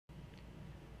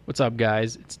What's up,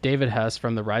 guys? It's David Hess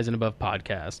from the Rise and Above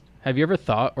podcast. Have you ever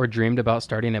thought or dreamed about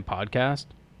starting a podcast?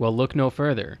 Well, look no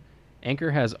further.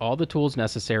 Anchor has all the tools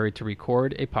necessary to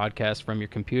record a podcast from your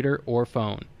computer or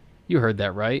phone. You heard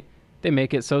that right. They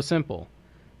make it so simple.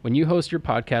 When you host your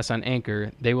podcast on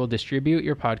Anchor, they will distribute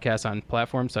your podcast on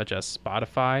platforms such as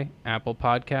Spotify, Apple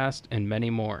Podcast, and many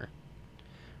more.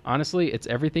 Honestly, it's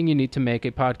everything you need to make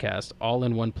a podcast all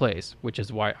in one place, which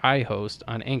is why I host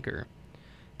on Anchor.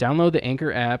 Download the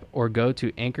Anchor app or go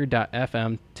to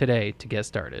anchor.fm today to get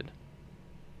started.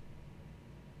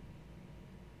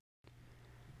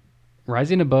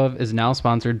 Rising Above is now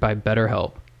sponsored by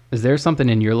BetterHelp. Is there something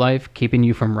in your life keeping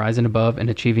you from rising above and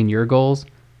achieving your goals?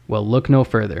 Well, look no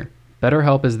further.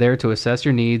 BetterHelp is there to assess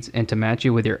your needs and to match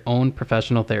you with your own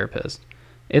professional therapist.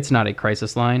 It's not a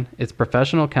crisis line. It's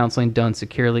professional counseling done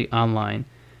securely online,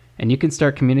 and you can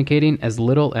start communicating as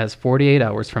little as 48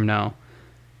 hours from now.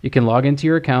 You can log into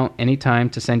your account anytime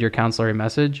to send your counselor a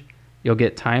message. You'll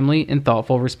get timely and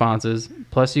thoughtful responses,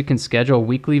 plus you can schedule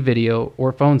weekly video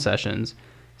or phone sessions,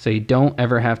 so you don't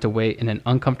ever have to wait in an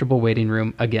uncomfortable waiting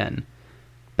room again.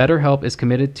 BetterHelp is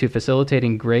committed to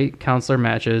facilitating great counselor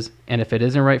matches, and if it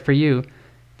isn't right for you,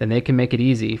 then they can make it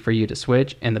easy for you to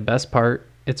switch, and the best part,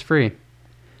 it's free.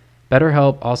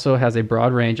 BetterHelp also has a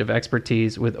broad range of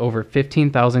expertise with over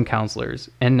 15,000 counselors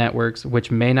and networks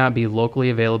which may not be locally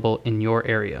available in your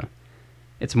area.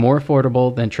 It's more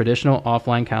affordable than traditional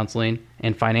offline counseling,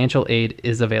 and financial aid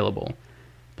is available.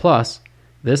 Plus,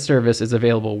 this service is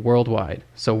available worldwide,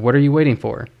 so what are you waiting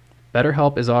for?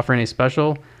 BetterHelp is offering a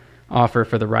special offer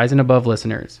for the Rise and Above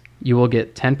listeners. You will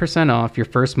get 10% off your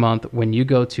first month when you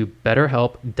go to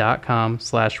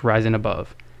betterhelp.com/riseandabove.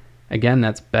 Again,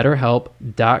 that's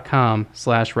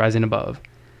betterhelp.com/riseandabove.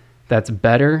 That's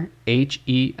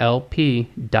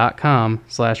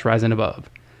betterhelp.com/riseandabove.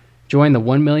 Join the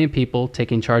 1 million people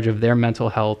taking charge of their mental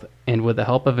health, and with the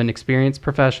help of an experienced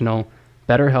professional,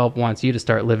 BetterHelp wants you to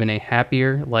start living a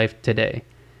happier life today.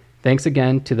 Thanks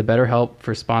again to the BetterHelp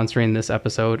for sponsoring this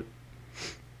episode.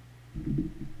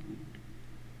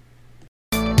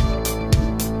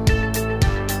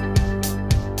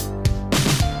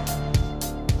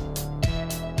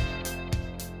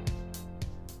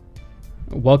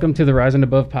 Welcome to the Rise and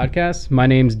Above podcast. My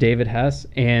name's David Hess,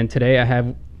 and today I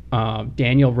have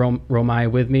Daniel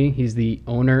Romigh with me. He's the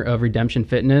owner of Redemption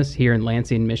Fitness here in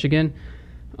Lansing, Michigan.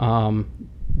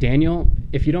 Daniel,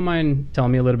 if you don't mind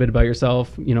telling me a little bit about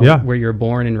yourself, where you're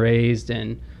born and raised,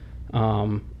 and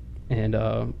a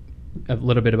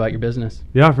little bit about your business.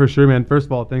 Yeah, for sure, man. First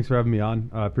of all, thanks for having me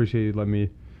on. I appreciate you letting me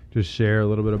just share a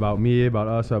little bit about me, about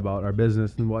us, about our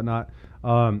business and whatnot.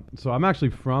 So I'm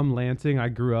actually from Lansing. I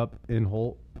grew up in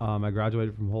Holt. I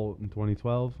graduated from Holt in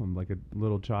 2012. I'm like a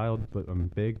little child, but I'm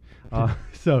big. I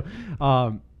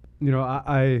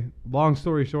long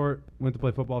story short, went to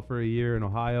play football for a year in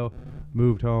Ohio,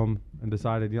 moved home and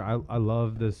decided, I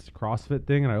love this CrossFit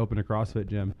thing, and I opened a CrossFit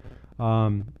gym.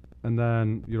 And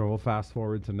then, we'll fast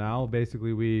forward to now.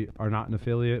 Basically, we are not an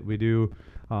affiliate. We do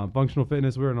functional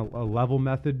fitness. We're in a level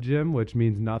method gym, which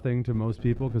means nothing to most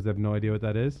people because they have no idea what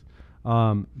that is.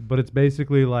 But it's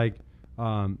basically like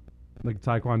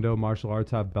Taekwondo, martial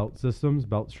arts have belt systems,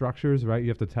 belt structures, right? You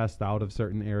have to test out of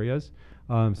certain areas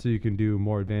so you can do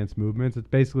more advanced movements. It's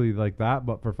basically like that,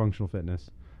 but for functional fitness.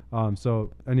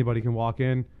 So anybody can walk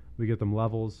in, we get them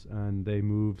levels, and they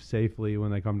move safely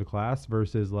when they come to class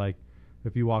versus like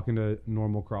if you walk into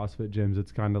normal CrossFit gyms,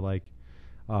 it's kind of like,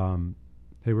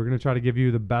 hey, we're going to try to give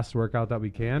you the best workout that we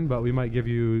can, but we might give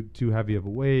you too heavy of a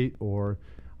weight or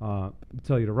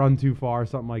tell you to run too far,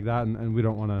 something like that, and we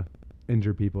don't want to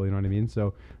injure people, you know what I mean?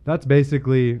 So that's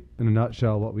basically, in a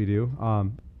nutshell, what we do.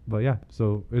 But yeah,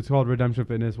 so it's called Redemption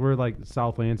Fitness. We're like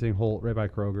South Lansing, Holt, right by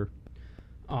Kroger.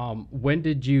 When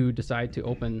did you decide to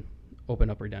open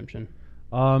up Redemption?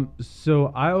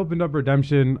 So I opened up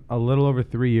Redemption a little over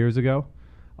 3 years ago.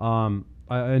 I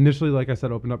initially, like I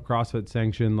said, opened up CrossFit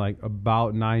Sanction like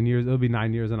about 9 years. It'll be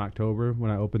 9 years in October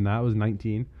when I opened that. I was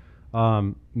 19.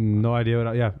 No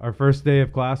idea our first day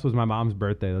of class was my mom's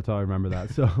birthday. That's how I remember that.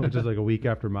 So which is like a week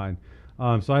after mine.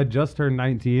 So I had just turned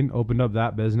 19, opened up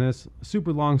that business.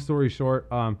 Super long story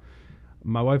short,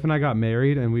 my wife and I got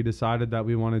married, and we decided that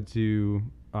we wanted to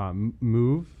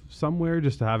move somewhere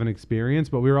just to have an experience.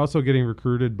 But we were also getting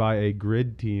recruited by a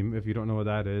grid team. If you don't know what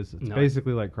that is, it's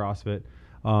basically like CrossFit,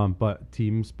 but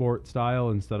team sport style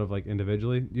instead of like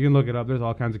individually. You can look it up. There's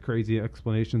all kinds of crazy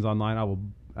explanations online. I will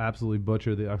absolutely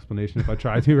butcher the explanation if I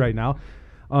try to right now.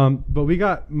 But we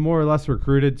got more or less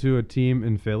recruited to a team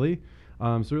in Philly.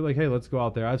 So we were like, hey, let's go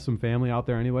out there. I have some family out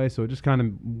there anyway, so it just kind of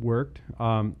worked.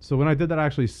 So when I did that, I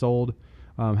actually sold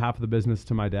half of the business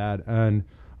to my dad. And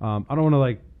I don't want to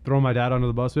like throw my dad under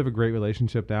the bus. We have a great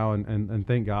relationship now, and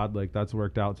thank God, like that's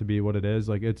worked out to be what it is.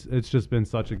 Like it's just been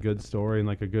such a good story and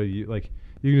like a good, like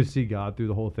you can just see God through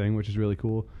the whole thing, which is really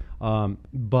cool.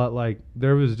 But like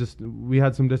there was we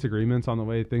had some disagreements on the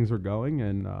way things were going,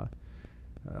 and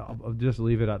I'll just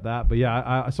leave it at that. But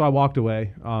yeah, so I walked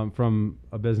away from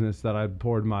a business that I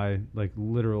poured my like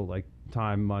literal like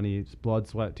time, money, blood,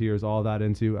 sweat, tears, all that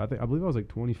into. I believe I was like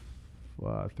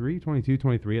 22,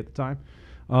 23 at the time.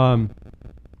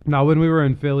 Now when we were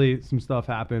in Philly, some stuff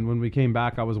happened. When we came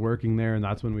back, I was working there, and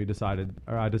that's when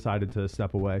I decided to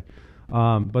step away.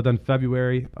 But then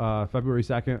February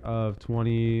 2nd of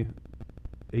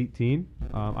 2018,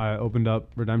 I opened up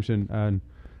Redemption, and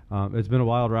it's been a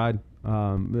wild ride.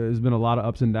 There's been a lot of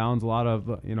ups and downs, a lot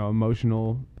of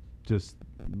emotional, just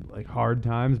like hard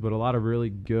times, but a lot of really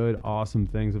good, awesome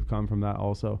things have come from that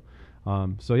also.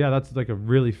 So yeah, that's like a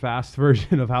really fast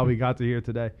version of how we got to here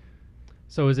today.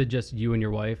 So is it just you and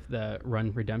your wife that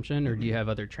run Redemption, or do you have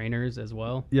other trainers as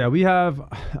well? Yeah, we have,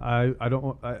 I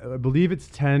believe it's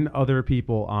 10 other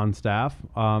people on staff.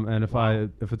 And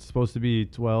if it's supposed to be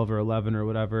 12 or 11 or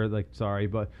whatever, like, sorry,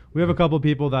 but we have a couple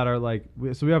people that are like,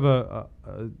 so we have a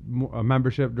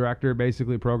membership director,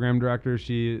 basically program director.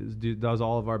 She does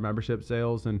all of our membership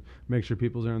sales and makes sure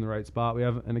people's are in the right spot. We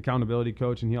have an accountability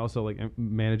coach, and he also like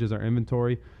manages our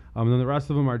inventory. And then the rest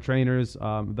of them are trainers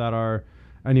that are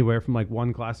anywhere from like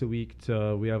one class a week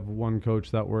to we have one coach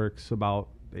that works about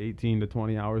 18 to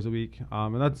 20 hours a week.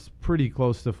 And that's pretty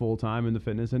close to full time in the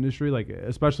fitness industry, like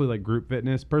especially like group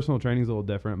fitness. Personal training is a little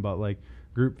different, but like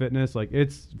group fitness, like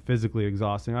it's physically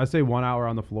exhausting. I'd say 1 hour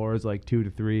on the floor is like 2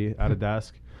 to 3 at a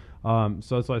desk. So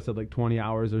that's why I said like 20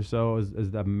 hours or so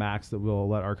is the max that we'll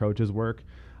let our coaches work.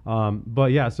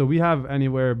 But yeah, so we have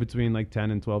anywhere between like 10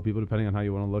 and 12 people, depending on how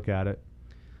you want to look at it.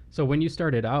 So when you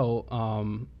started out,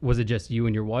 was it just you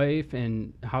and your wife?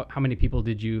 And how many people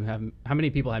did you have? How many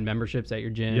people had memberships at your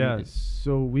gym? Yeah,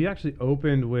 so we actually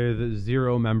opened with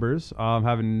 0 members,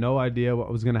 having no idea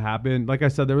what was going to happen. Like I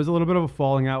said, there was a little bit of a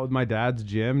falling out with my dad's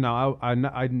gym. Now,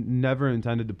 I never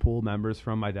intended to pull members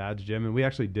from my dad's gym, and we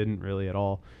actually didn't really at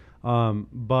all.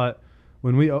 But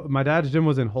when my dad's gym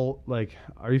was in Holt. Like,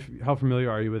 how familiar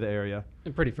are you with the area?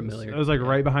 I'm pretty familiar. It was like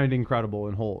right behind Incredible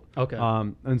in Holt. Okay.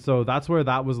 And so that's where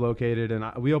that was located, and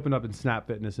we opened up in Snap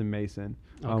Fitness in Mason.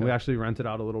 Okay. We actually rented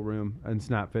out a little room in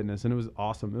Snap Fitness, and it was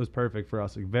awesome. It was perfect for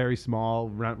us. Like very small,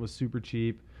 rent was super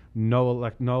cheap, no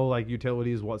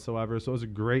utilities whatsoever. So it was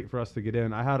great for us to get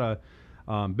in. I had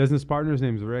a business partner. His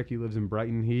name's Rick. He lives in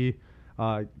Brighton. He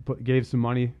gave some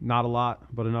money, not a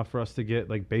lot, but enough for us to get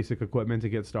like basic equipment to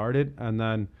get started, and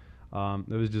then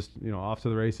it was just off to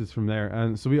the races from there.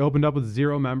 And so we opened up with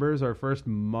 0 members. Our first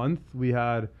month we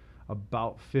had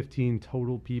about 15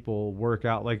 total people work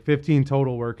out, like 15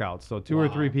 total workouts. So 2 or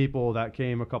 3 people that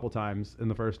came a couple times in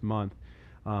the first month.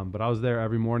 But I was there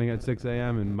every morning at 6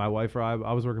 a.m. and my wife or I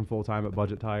was working full time at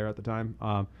Budget Tire at the time.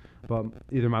 But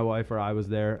either my wife or I was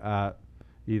there at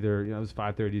either it was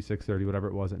 5:30, 6:30, whatever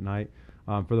it was at night.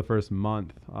 For the first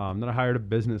month. Then I hired a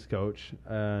business coach,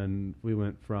 and we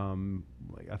went from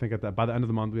I think by the end of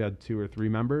the month we had 2 or 3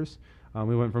 members.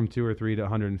 We went from 2 or 3 to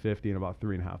 150 in about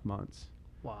 3.5 months.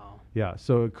 Wow. Yeah,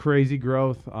 so crazy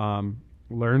growth.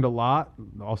 Learned a lot.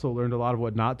 Also learned a lot of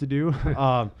what not to do.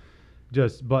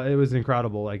 But it was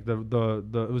incredible. Like it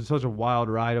was such a wild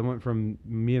ride. I went from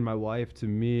me and my wife to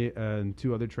me and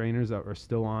 2 other trainers that are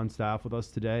still on staff with us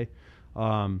today.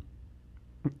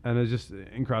 And it's just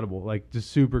incredible, like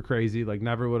just super crazy. Like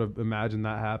never would have imagined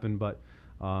that happened, but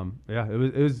yeah,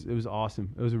 it was awesome.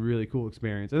 It was a really cool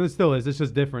experience, and it still is. It's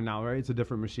just different now, right? It's a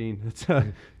different machine. It's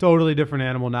a totally different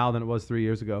animal now than it was 3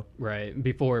 years ago. Right.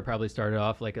 Before it probably started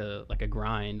off like a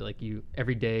grind. Like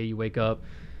every day you wake up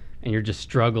and you're just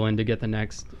struggling to get the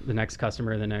next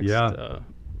customer, the next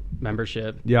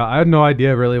membership. Yeah, I had no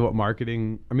idea really what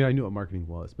marketing. I mean, I knew what marketing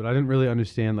was, but I didn't really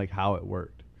understand like how it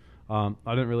worked. I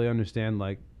didn't really understand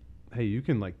like, hey, you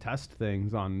can like test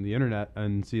things on the internet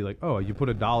and see like, oh, you put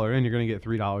 $1 in, you're going to get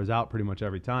 $3 out pretty much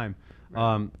every time.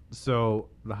 Right. So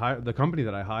the company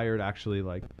that I hired actually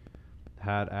like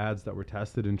had ads that were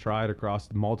tested and tried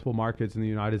across multiple markets in the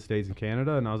United States and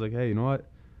Canada. And I was like, hey, you know what?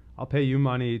 I'll pay you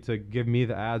money to give me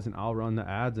the ads and I'll run the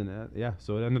ads. And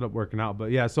so it ended up working out.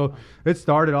 But yeah, so it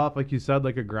started off, like you said,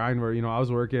 like a grind where, I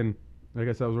was working, like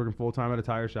I said, I was working full time at a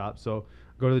tire shop. So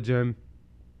go to the gym.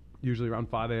 Usually around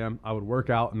 5 a.m. I would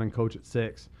work out and then coach at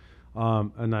 6,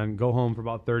 and then go home for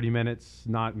about 30 minutes,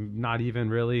 not even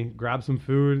really, grab some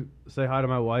food, say hi to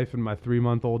my wife and my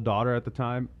 3-month-old daughter at the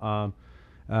time,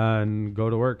 and go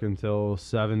to work until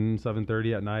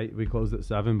 7:30 at night. We closed at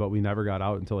 7, but we never got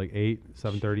out until like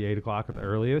 7:30, 8 o'clock at the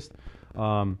earliest.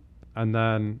 And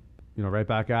then, right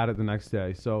back at it the next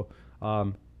day. So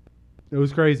it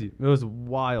was crazy. It was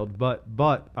wild, but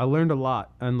I learned a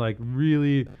lot, and like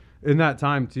really in that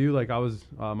time too. Like I was,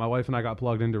 my wife and I got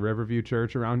plugged into Riverview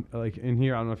Church around like in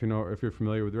here. I don't know if you know if you're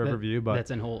familiar with Riverview, but that's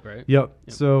in Holt, right? Yep.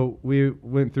 So we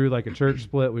went through like a church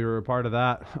split. We were a part of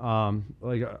that,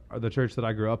 the church that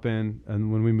I grew up in,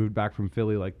 and when we moved back from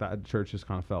Philly, like that church just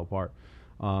kind of fell apart.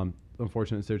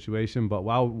 Unfortunate situation, but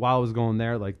while I was going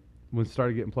there, like when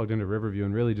started getting plugged into Riverview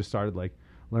and really just started like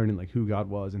learning like who God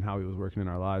was and how He was working in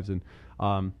our lives, and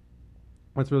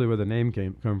that's really where the name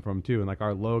come from too. And like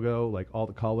our logo, like all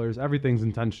the colors, everything's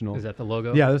intentional. Is that the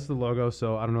logo? Yeah, this is the logo.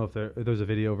 So I don't know if there's a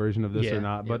video version of this or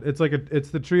not, but it's like it's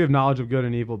the tree of knowledge of good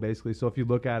and evil basically. So if you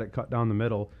look at it cut down the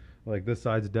middle, like this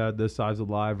side's dead, this side's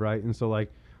alive, right? And so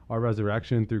like our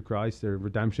resurrection through Christ, or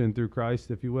redemption through Christ,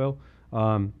 if you will,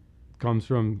 comes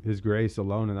from His grace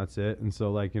alone, and that's it. And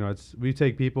so like, we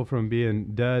take people from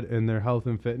being dead in their health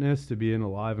and fitness to being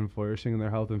alive and flourishing in their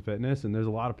health and fitness. And there's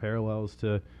a lot of parallels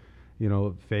to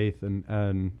faith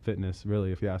and fitness,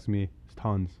 really, if you ask me. It's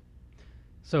tons.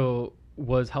 So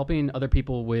was helping other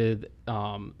people with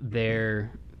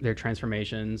their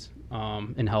transformations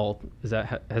in health,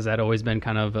 has that always been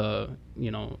kind of a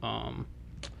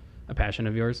passion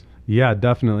of yours? Yeah,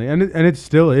 definitely. And it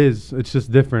still is. It's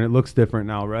just different. It looks different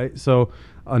now, right? So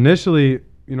initially,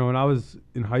 when I was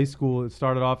in high school, it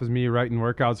started off as me writing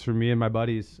workouts for me and my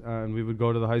buddies, and we would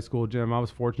go to the high school gym. I was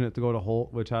fortunate to go to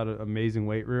Holt, which had an amazing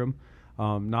weight room.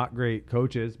 Not great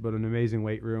coaches, but an amazing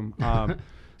weight room.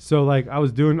 So like I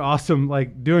was doing awesome,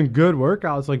 like doing good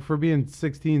workouts, like for being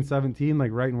 16, 17,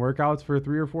 like writing workouts for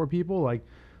 3 or 4 people, like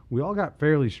we all got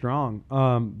fairly strong.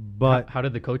 But how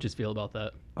did the coaches feel about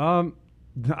that?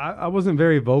 I wasn't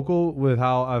very vocal with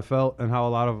how I felt and how a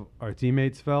lot of our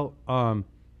teammates felt.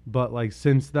 But like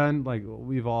since then, like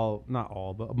we've all, not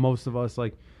all, but most of us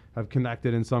like have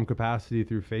connected in some capacity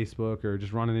through Facebook or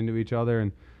just running into each other.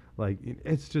 And like,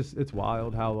 it's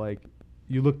wild how like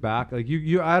you look back, like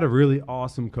I had a really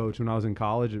awesome coach when I was in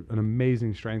college, an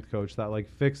amazing strength coach that like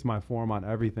fixed my form on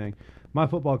everything. My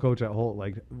football coach at Holt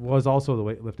like was also the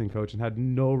weightlifting coach and had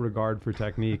no regard for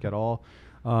technique at all.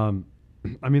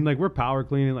 I mean, like we're power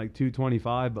cleaning like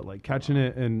 225, but like catching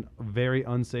it in very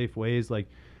unsafe ways. Like,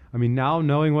 I mean, now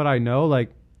knowing what I know,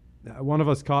 like one of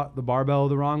us caught the barbell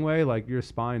the wrong way, like your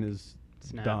spine is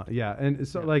done. Yeah. And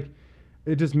so like,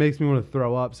 it just makes me want to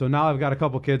throw up. So now I've got a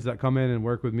couple kids that come in and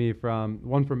work with me,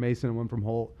 one from Mason and one from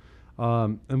Holt.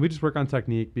 And we just work on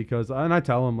technique and I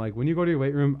tell them like, when you go to your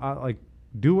weight room,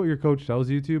 do what your coach tells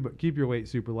you to, but keep your weight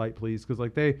super light, please. Cause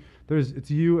like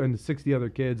it's you and 60 other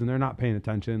kids and they're not paying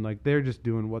attention. Like they're just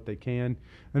doing what they can.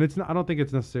 And I don't think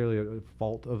it's necessarily a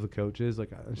fault of the coaches.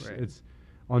 Like it's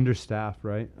understaffed.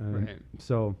 Right. Right.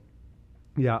 So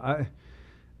yeah,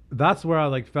 that's where I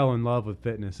like fell in love with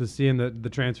fitness, is seeing the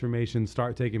transformation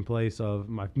start taking place of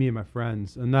me and my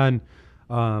friends. And then,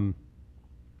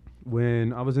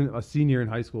 when I was a senior in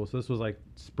high school, so this was like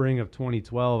spring of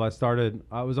 2012,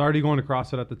 I was already going to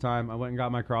CrossFit at the time. I went and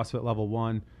got my CrossFit level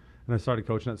 1 and I started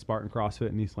coaching at Spartan CrossFit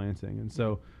in East Lansing. And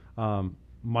so,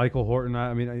 Michael Horton,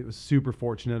 I mean, I was super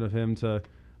fortunate of him to,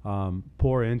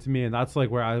 pour into me. And that's like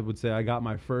where I would say I got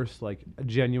my first like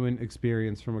genuine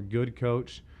experience from a good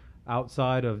coach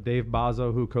outside of Dave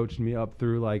Bazzo, who coached me up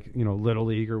through like, Little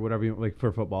League or whatever, like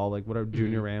for football, like whatever,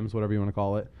 Junior Rams, whatever you want to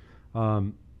call it.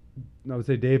 I would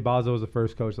say Dave Bazzo was the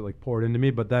first coach that like poured into me,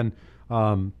 but then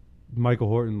Michael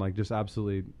Horton like just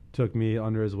absolutely took me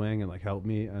under his wing and like helped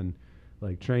me and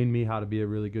like trained me how to be a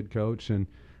really good coach. And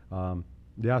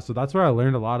so that's where I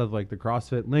learned a lot of like the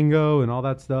CrossFit lingo and all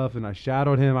that stuff. And I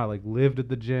shadowed him. I like lived at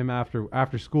the gym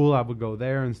after school. I would go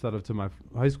there instead of to my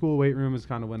high school weight room, is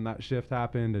kind of when that shift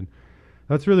happened. And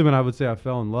that's really when I would say I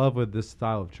fell in love with this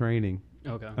style of training.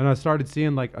 Okay. And I started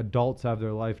seeing like adults have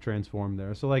their life transformed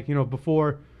there. So like,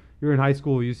 before you're in high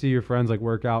school, you see your friends like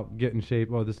work out, get in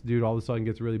shape. Oh, this dude all of a sudden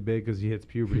gets really big because he hits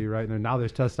puberty, right? And now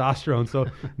there's testosterone. So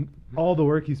all the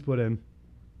work he's put in,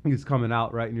 he's coming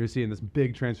out, right? And you're seeing this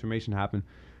big transformation happen.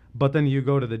 But then you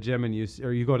go to the gym and I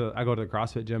go to the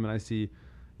CrossFit gym and I see,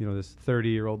 this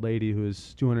 30-year-old lady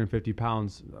who's 250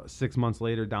 pounds, 6 months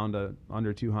later down to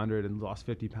under 200 and lost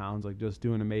 50 pounds, like just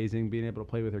doing amazing, being able to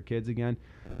play with her kids again.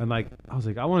 And like, I was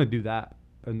like, I want to do that.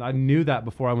 And I knew that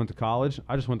before I went to college.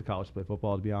 I just went to college to play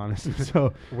football, to be honest.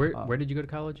 So where did you go to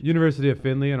college? University of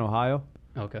Findlay in Ohio.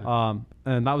 Okay.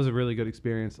 And that was a really good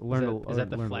experience. Is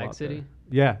that the Flag City?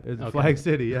 Yeah, it's okay. Flag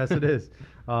City. Yes, it is.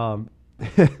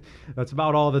 That's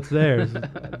about all that's there.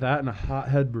 That and a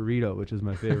Hothead Burrito, which is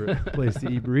my favorite place to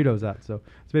eat burritos at. So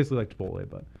it's basically like Chipotle,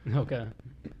 but okay.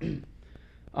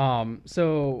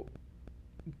 So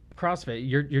CrossFit,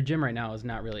 your gym right now is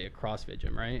not really a CrossFit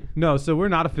gym, right? No, so we're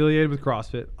not affiliated with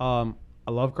CrossFit.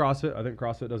 I love CrossFit. I think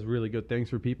CrossFit does really good things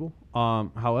for people.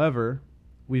 However,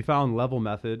 we found Level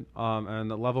Method,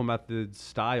 and the Level Method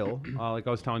style, like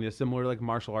I was telling you, similar to like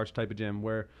martial arts type of gym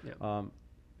where,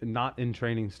 not in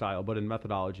training style, but in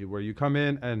methodology, where you come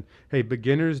in and, hey,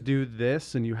 beginners do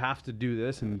this and you have to do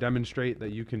this and demonstrate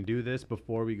that you can do this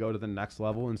before we go to the next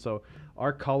level. And so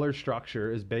our color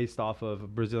structure is based off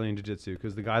of Brazilian Jiu-Jitsu,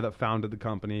 because the guy that founded the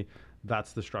company,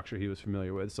 that's the structure he was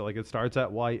familiar with. So like it starts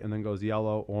at white and then goes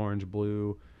yellow, orange,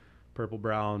 blue, purple,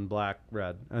 brown, black,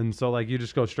 red. And so like you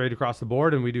just go straight across the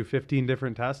board, and we do 15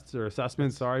 different tests or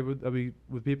assessments,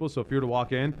 with people. So if you were to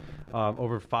walk in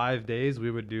over 5 days,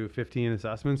 we would do 15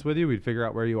 assessments with you. We'd figure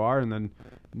out where you are. And then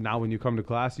now when you come to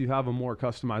class, you have a more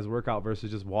customized workout versus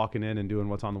just walking in and doing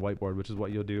what's on the whiteboard, which is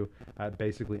what you'll do at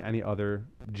basically any other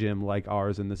gym like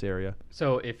ours in this area.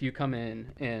 So if you come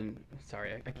in and,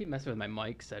 sorry, I keep messing with my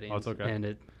mic settings. Oh, it's okay. And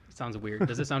it sounds weird.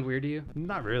 Does it sound weird to you?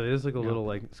 Not really. There's like a little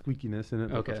like squeakiness in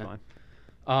it. Okay. That's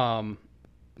fine.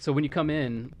 So when you come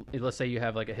in, let's say you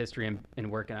have like a history in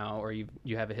working out, or you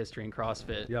have a history in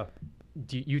CrossFit. Yeah.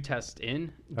 Do you test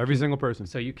in? Every single person.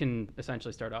 So you can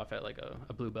essentially start off at like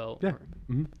a blue belt. Yeah.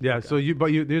 Yeah. Okay. So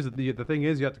there's the thing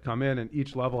is, you have to come in, and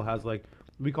each level has like,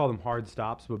 we call them hard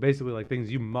stops, but basically like things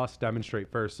you must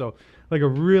demonstrate first. So like a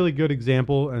really good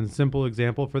example and simple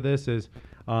example for this is,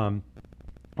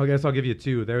 I guess I'll give you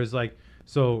two. There's like,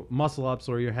 so muscle ups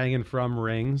where you're hanging from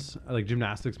rings, like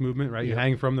gymnastics movement, right? You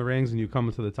hang from the rings and you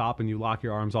come to the top and you lock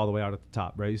your arms all the way out at the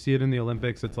top, right? You see it in the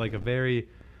Olympics. It's like a very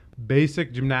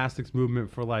basic gymnastics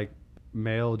movement for like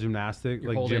male gymnastic,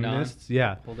 like gymnasts. On.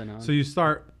 Yeah. Holding on. So you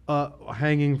start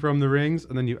hanging from the rings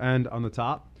and then you end on the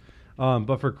top.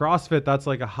 But for CrossFit, that's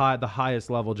like the highest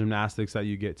level gymnastics that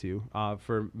you get to,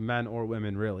 for men or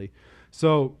women, really.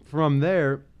 So from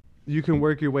there, you can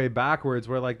work your way backwards,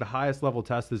 where like the highest level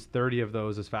test is 30 of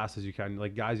those as fast as you can.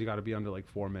 Like guys, you got to be under like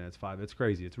 4 minutes, 5. It's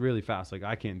crazy. It's really fast. Like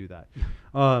I can't do that.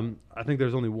 I think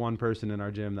there's only one person in our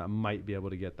gym that might be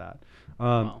able to get that.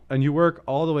 Wow. And you work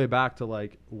all the way back to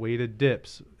like weighted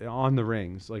dips on the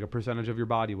rings, like a percentage of your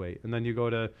body weight. And then you go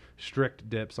to strict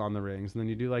dips on the rings. And then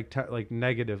you do like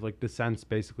negative, like descents,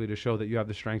 basically to show that you have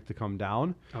the strength to come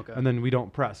down. Okay. And then we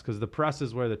don't press, because the press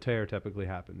is where the tear typically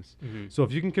happens. Mm-hmm. So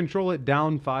if you can control it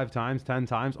down 5 times, 10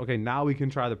 times, okay, now we can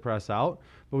try the press out.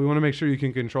 But we want to make sure you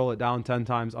can control it down 10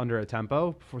 times under a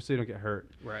tempo so you don't get hurt.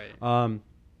 Right.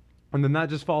 And then that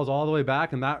just falls all the way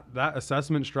back, and that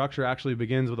assessment structure actually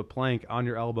begins with a plank on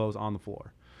your elbows on the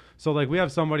floor. So like we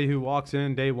have somebody who walks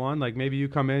in day one, like maybe you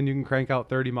come in, you can crank out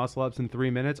 30 muscle ups in 3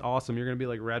 minutes. Awesome. You're going to be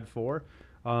like red 4.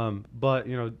 But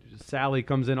you know, Sally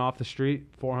comes in off the street,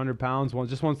 400 pounds,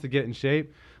 just wants to get in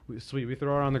shape. Sweet. We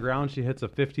throw her on the ground. She hits a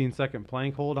 15-second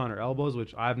plank hold on her elbows,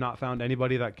 which I've not found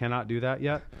anybody that cannot do that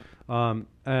yet.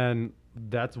 And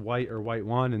that's white or white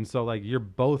 1. And so like you're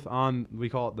both on, we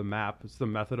call it the map. It's the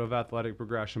method of athletic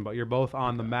progression, but you're both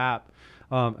on the map.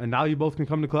 And now you both can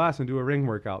come to class and do a ring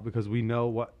workout, because we know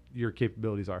what your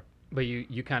capabilities are. But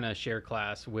you kind of share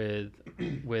class with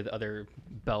other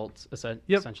belts,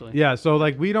 essentially. Yeah. So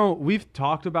like we've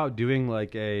talked about doing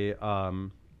like a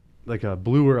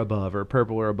blue or above, or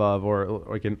purple or above, or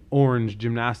like an orange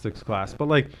gymnastics class. But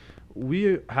like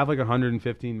we have like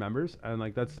 115 members, and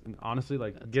like that's honestly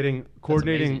like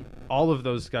coordinating all of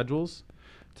those schedules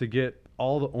to get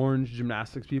all the orange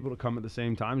gymnastics people to come at the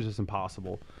same time is just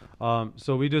impossible.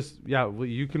 So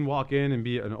you can walk in and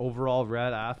be an overall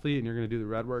red athlete, and you're going to do the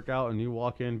red workout, and you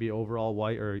walk in, be overall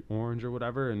white or orange or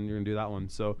whatever, and you're going to do that one.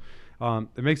 So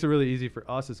it makes it really easy for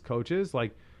us as coaches.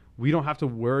 Like we don't have to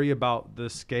worry about the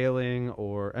scaling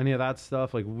or any of that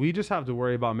stuff. Like we just have to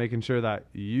worry about making sure that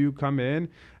you come in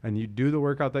and you do the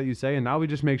workout that you say, and now we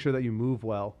just make sure that you move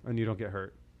well and you don't get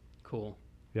hurt. Cool.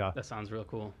 Yeah. That sounds real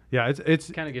cool. Yeah,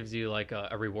 it's kind of gives you like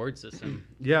a reward system.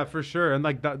 Yeah, for sure. And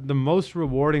like the most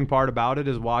rewarding part about it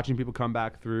is watching people come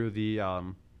back through the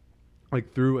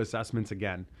through assessments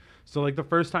again. So like the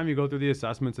first time you go through the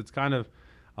assessments, it's kind of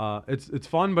it's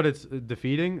fun, but it's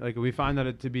defeating. Like we find that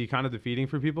it to be kind of defeating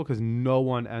for people, because no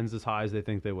one ends as high as they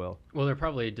think they will. Well, they're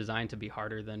probably designed to be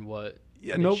harder than what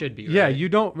it should be. Right? Yeah, you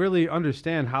don't really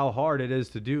understand how hard it is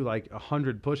to do like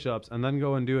 100 push-ups and then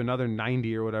go and do another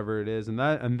 90 or whatever it is, and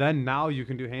then now you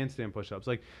can do handstand push-ups.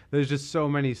 Like there's just so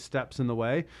many steps in the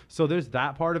way. So there's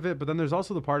that part of it, but then there's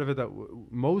also the part of it that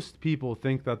most people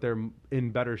think that they're in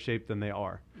better shape than they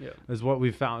are. Yeah, is what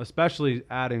we've found, especially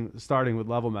starting with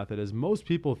Level Method, is most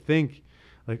people think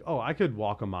like, oh, I could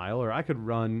walk a mile, or I could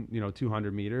run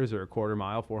 200 meters or a quarter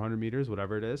mile, 400 meters,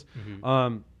 whatever it is.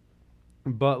 Mm-hmm.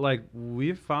 But like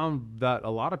we've found that a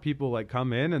lot of people like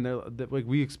come in and like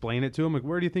we explain it to them like,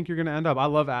 where do you think you're gonna end up? I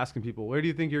love asking people, where do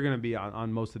you think you're gonna be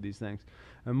on most of these things?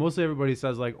 And mostly everybody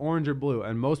says like orange or blue,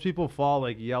 and most people fall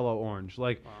like yellow orange,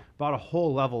 like Wow. about a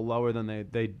whole level lower than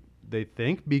they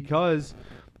think, because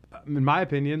in my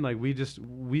opinion, like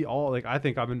we all like, I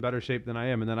think I'm in better shape than I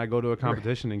am, and then I go to a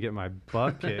competition and get my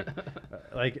butt kicked.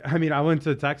 Like, I mean, I went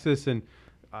to Texas, and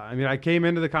I mean, I came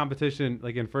into the competition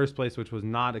like in first place, which was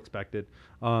not expected.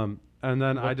 And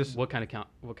then What kind of count?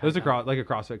 What it kind was of count? like a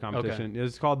CrossFit competition. It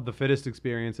was called the Fittest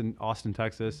Experience in Austin,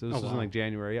 Texas. This was in wow. like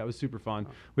January. Yeah, it was super fun.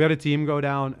 We had a team go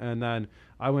down, and then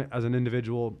I went as an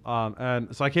individual.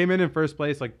 And so I came in first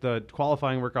place. Like the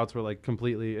qualifying workouts were like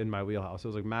completely in my wheelhouse. It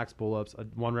was like max pull-ups, a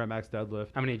 1 rep max deadlift.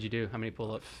 How many did you do? How many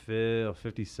pull-ups?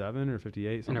 57 or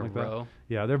 58, something In a like row? that.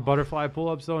 Yeah, they're butterfly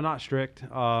pull-ups though, not strict.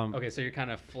 Okay, so you're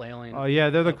kind of flailing. Oh yeah,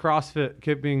 they're the CrossFit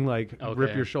keeping like rip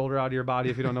Okay. your shoulder out of your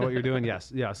body if you don't know what you're doing.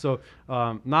 Yes, yeah. So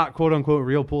not quote unquote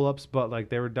real pull-ups, but like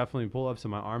they were definitely pull-ups,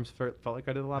 and my arms felt like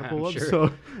I did a lot of I'm pull-ups.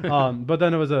 sure. So, but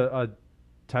then it was a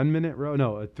 10-minute row,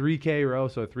 no, a 3K row,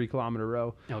 so a 3 kilometer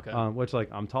row. Okay. Which like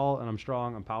I'm tall and I'm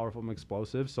strong, I'm powerful, I'm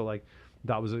explosive, so like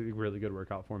that was a really good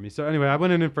workout for me. So anyway, I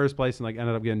went in first place and like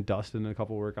ended up getting dusted in a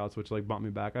couple workouts, which like bumped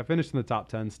me back. I finished in the top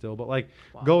 10 still, but like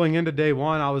Wow. going into day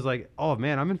one, I was like, oh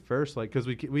man, I'm in first, like because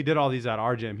we did all these at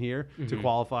our gym here to Mhm.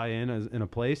 qualify in a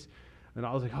place. And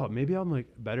I was like, oh, maybe I'm like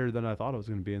better than I thought I was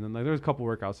going to be. And then like there was a couple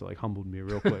workouts that like humbled me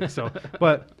real quick. So,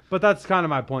 but that's kind of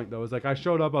my point though. Is like I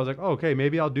showed up, I was like, oh, okay,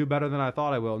 maybe I'll do better than I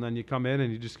thought I will. And then you come in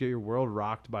and you just get your world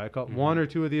rocked by one or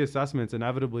two of the assessments.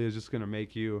 Inevitably, is just going to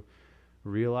make you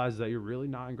realize that you're really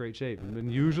not in great shape. And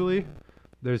then usually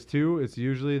there's two. It's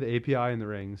usually the API and the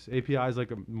rings. API is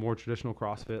like a more traditional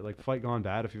CrossFit, like Fight Gone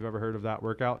Bad, if you've ever heard of that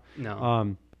workout.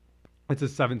 No. It's a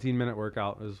 17-minute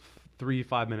workout. There's 3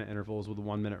 5-minute intervals with a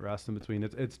 1 minute rest in between.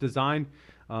 It's designed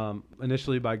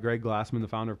initially by Greg Glassman, the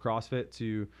founder of CrossFit,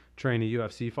 to train a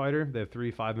UFC fighter. They have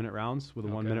 3 5-minute rounds with a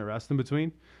 1 minute rest in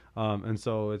between. And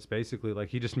so it's basically like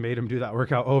he just made him do that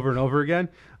workout over and over again.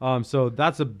 So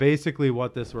that's basically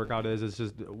what this workout is. It's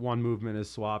just one movement is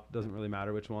swapped. Doesn't really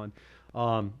matter which one.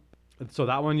 So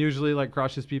that one usually like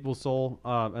crushes people's soul.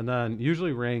 And then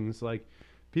usually rings, like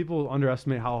people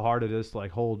underestimate how hard it is to like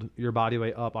hold your body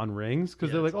weight up on rings,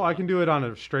 because they're like, oh, I can do it on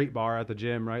a straight bar at the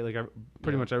gym, right? Like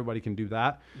pretty much everybody can do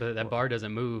that. But that bar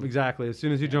doesn't move. Exactly. As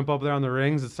soon as you jump up there on the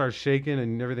rings, it starts shaking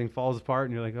and everything falls apart,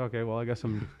 and you're like, okay, well, I guess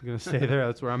I'm gonna stay there.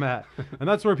 That's where I'm at. And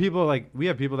that's where people like, we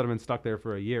have people that have been stuck there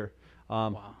for a year.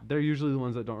 Wow. They're usually the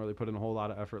ones that don't really put in a whole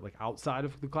lot of effort like outside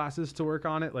of the classes to work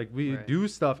on it. Like we Right. do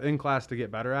stuff in class to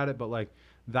get better at it, but like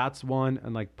that's one,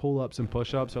 and like pull-ups and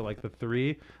push-ups are like the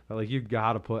 3 that like you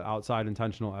gotta put outside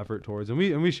intentional effort towards. And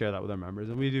we share that with our members,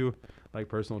 and we do like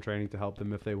personal training to help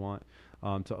them if they want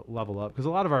to level up, because a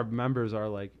lot of our members are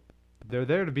like, they're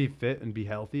there to be fit and be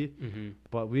healthy,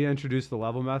 but we introduced the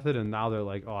level method, and now they're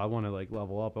like, oh, I want to like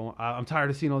level up. I'm tired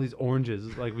of seeing all these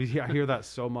oranges. Like I hear that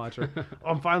so much. Or oh,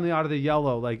 I'm finally out of the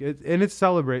yellow. Like it's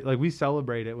celebrate. Like we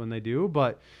celebrate it when they do.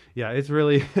 But yeah, it's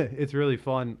really it's really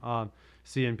fun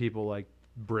seeing people like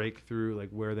break through like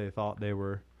where they thought they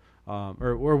were,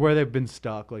 or where they've been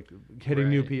stuck, like hitting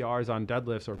new PRs on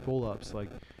deadlifts or pull-ups, like.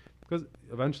 Because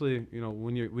eventually, you know,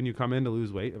 when you come in to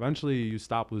lose weight, eventually you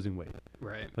stop losing weight.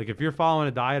 Right. Like if you're following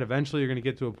a diet, eventually you're going to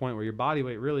get to a point where your body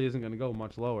weight really isn't going to go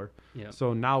much lower. Yeah.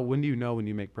 So now, when do you know when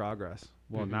you make progress?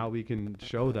 Well, now we can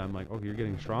show them like, okay, you're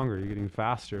getting stronger, you're getting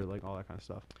faster, like all that kind of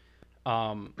stuff.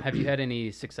 Have you had any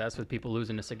success with people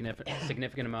losing a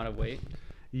significant amount of weight?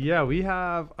 Yeah, we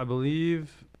have, I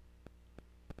believe,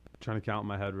 trying to count in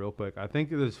my head real quick, I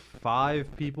think there's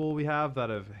 5 people we have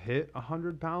that have hit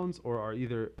 100 pounds or are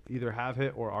either have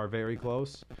hit or are very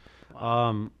close.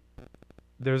 Wow.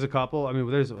 There's a couple, I mean,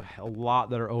 there's a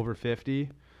lot that are over 50.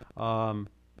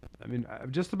 I mean,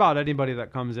 just about anybody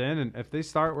that comes in, and if they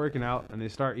start working out and they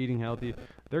start eating healthy,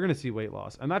 they're going to see weight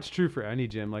loss. And that's true for any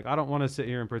gym. Like, I don't want to sit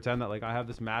here and pretend that, like, I have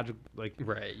this magic, like,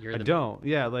 Right. I don't.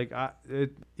 Yeah, like,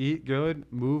 eat good,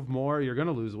 move more, you're going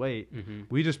to lose weight.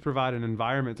 We just provide an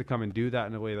environment to come and do that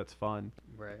in a way that's fun.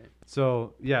 Right.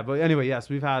 So, yeah, but anyway, yes,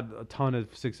 we've had a ton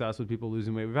of success with people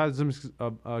losing weight. We've had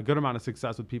a good amount of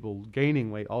success with people gaining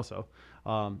weight also,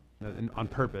 on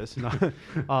purpose.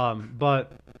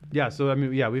 But, yeah, so, I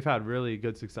mean, yeah, we've had really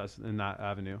good success in that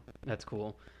avenue. That's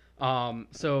cool.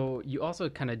 So you also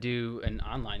kind of do an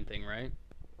online thing, right?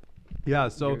 Yeah,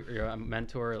 so you're a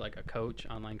mentor, like a coach,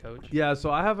 online coach. Yeah, so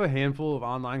I have a handful of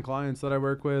online clients that I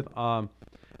work with,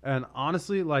 and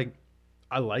honestly, like,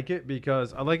 I like it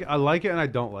because I like it and I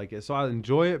don't like it. So I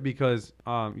enjoy it because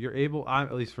you're able,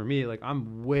 at least for me, like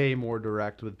I'm way more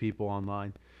direct with people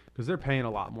online, because they're paying a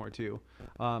lot more too.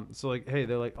 So like, hey,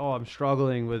 they're like, oh, I'm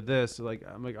struggling with this. Like,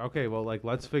 I'm like, okay, well, like,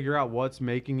 let's figure out what's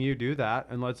making you do that,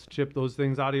 and let's chip those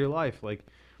things out of your life. Like,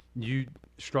 you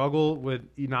struggle with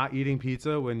not eating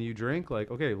pizza when you drink.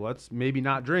 Like, okay, let's maybe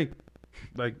not drink,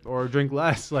 like, or drink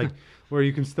less, like, where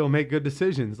you can still make good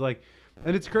decisions. Like,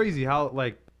 and it's crazy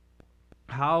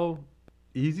how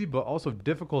easy but also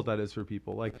difficult that is for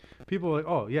people. Like, people are like,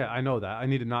 oh yeah, I know that I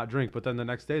need to not drink, but then the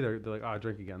next day they're like, oh, I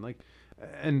drink again. Like,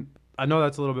 and I know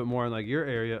that's a little bit more in like your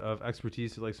area of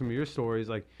expertise, like some of your stories,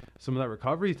 like some of that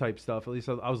recovery type stuff. At least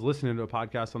I was listening to a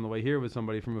podcast on the way here with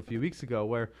somebody from a few weeks ago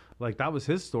where like that was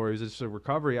his story. It's just a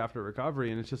recovery after recovery.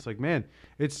 And it's just like, man,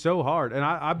 it's so hard. And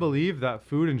I believe that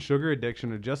food and sugar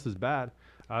addiction are just as bad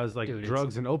as like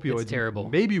drugs and opioids. It's terrible.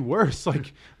 Maybe worse,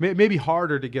 like maybe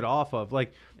harder to get off of,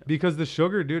 like, because the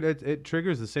sugar, dude, it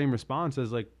triggers the same response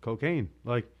as like cocaine,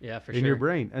 like in your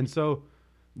brain. And so,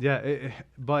 yeah,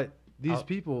 but these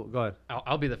people, go ahead.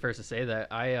 I'll be the first to say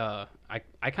that I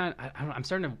don't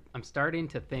know, I'm starting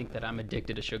to think that I'm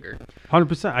addicted to sugar.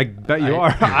 100%. I bet you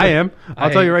are. I am. I'll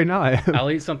tell you right now, I am.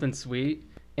 I'll eat something sweet,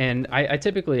 and I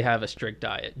typically have a strict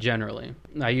diet. Generally,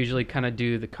 I usually kind of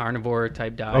do the carnivore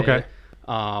type diet. Okay.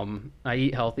 I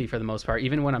eat healthy for the most part,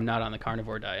 even when I'm not on the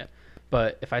carnivore diet.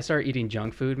 But if I start eating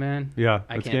junk food, man,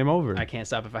 it's game over. I can't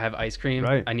stop. If I have ice cream,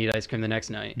 right. I need ice cream the next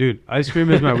night. Dude, ice cream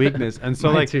is my weakness. And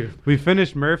so Mine too. We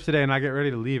finished Murph today and I get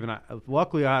ready to leave. And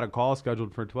luckily I had a call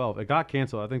scheduled for 12. It got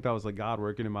canceled. I think that was like God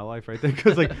working in my life right there.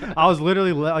 Because like I was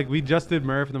literally like, we just did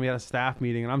Murph and then we had a staff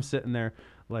meeting and I'm sitting there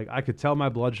like I could tell my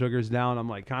blood sugar's down. I'm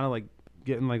like kind of like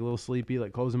getting like a little sleepy,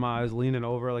 like closing my eyes, leaning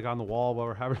over like on the wall while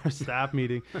we're having our staff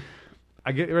meeting.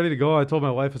 I get ready to go. I told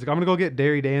my wife, I was like, I'm going to go get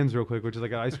Dairy Dan's real quick, which is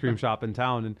like an ice cream shop in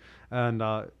town. And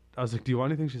I was like, do you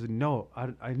want anything? She said, no,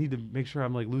 I need to make sure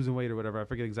I'm like losing weight or whatever. I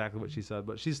forget exactly what she said,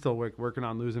 but she's still working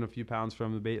on losing a few pounds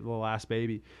from the last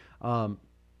baby.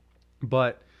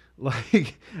 But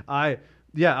like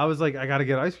I was like, I got to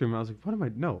get ice cream. And I was like, what am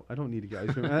I? No, I don't need to get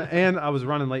ice cream. And I was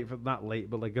running late not late,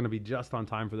 but like going to be just on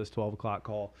time for this 12 o'clock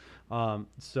call.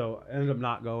 So I ended up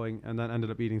not going and then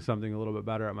ended up eating something a little bit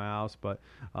better at my house. But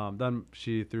then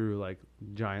she threw like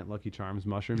giant Lucky Charms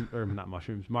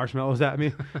marshmallows at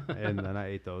me. And then I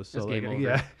ate those. So like,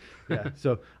 yeah.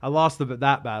 So I lost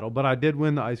that battle, but I did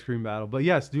win the ice cream battle. But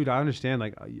yes, dude, I understand.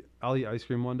 Like I'll eat ice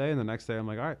cream one day and the next day I'm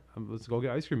like, all right, let's go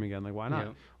get ice cream again. Like, why not?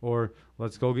 Yeah. Or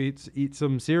let's go eat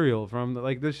some cereal from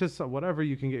like, there's just whatever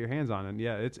you can get your hands on. And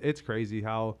yeah, it's crazy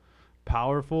how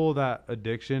powerful that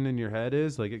addiction in your head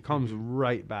is. Like it comes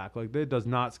right back. Like it does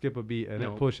not skip a beat and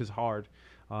it pushes hard.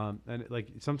 And like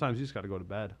sometimes you just got to go to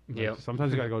bed. Like,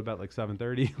 sometimes you got to go to bed like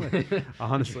 7:30. Like,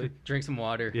 honestly, drink some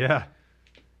water. Yeah.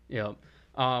 Yeah.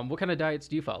 What kind of diets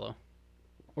do you follow?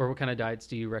 Or what kind of diets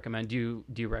do you recommend? Do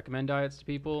you recommend diets to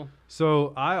people?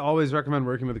 So I always recommend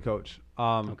working with a coach.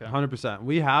 100%.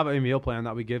 We have a meal plan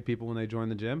that we give people when they join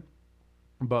the gym,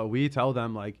 but we tell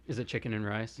them like, is it chicken and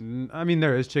rice? I mean,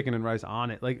 there is chicken and rice on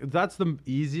it. Like that's the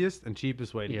easiest and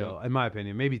cheapest way to go, in my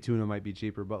opinion. Maybe tuna might be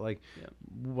cheaper, but like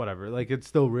whatever. Like it's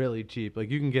still really cheap.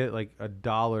 Like you can get like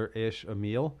 $1-ish a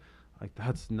meal. Like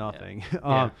that's nothing.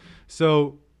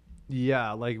 So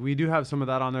yeah, like we do have some of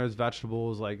that on there as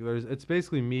vegetables. Like it's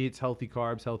basically meats, healthy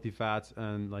carbs, healthy fats,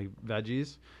 and like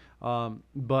veggies.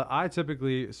 But I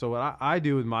typically, what I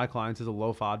do with my clients is a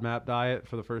low FODMAP diet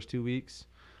for the first 2 weeks.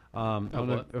 A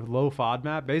low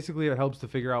FODMAP, basically it helps to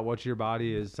figure out what your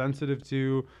body is sensitive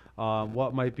to,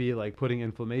 what might be like putting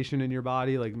inflammation in your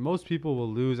body. Like most people will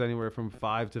lose anywhere from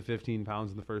 5 to 15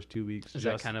 pounds in the first 2 weeks. Is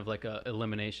that kind of like a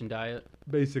elimination diet?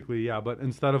 Basically, yeah. But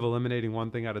instead of eliminating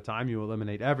one thing at a time, you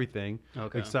eliminate everything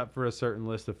except for a certain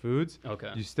list of foods.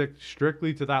 Okay. You stick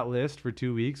strictly to that list for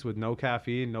 2 weeks with no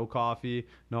caffeine, no coffee,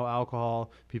 no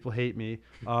alcohol. People hate me.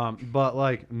 But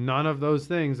like none of those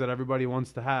things that everybody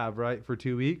wants to have, right, for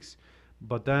 2 weeks.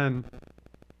 But then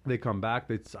they come back,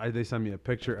 they send me a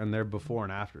picture, and their before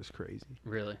and after is crazy.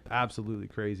 Really? Absolutely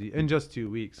crazy. In just 2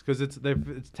 weeks. Because it's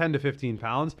 10 to 15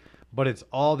 pounds, but it's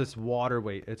all this water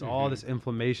weight. It's all this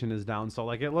inflammation is down. So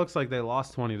like it looks like they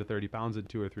lost 20 to 30 pounds in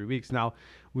 2 or 3 weeks. Now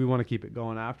we want to keep it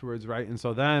going afterwards, right? And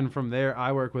so then from there,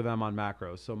 I work with them on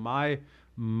macros. So my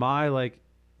like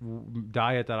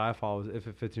diet that I follow is if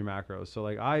it fits your macros. So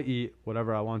like I eat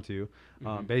whatever I want to,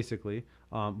 basically.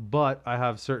 But I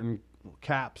have certain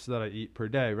caps that I eat per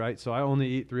day, right? So I only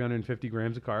eat 350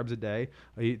 grams of carbs a day.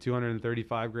 I eat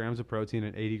 235 grams of protein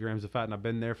and 80 grams of fat, and I've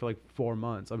been there for like 4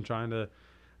 months. I'm trying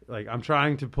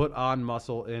to put on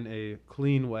muscle in a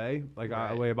clean way. Like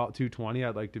I weigh about 220.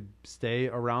 I'd like to stay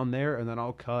around there, and then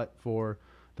I'll cut for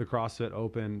the CrossFit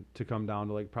Open to come down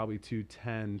to like probably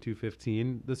 210,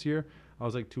 215 this year. I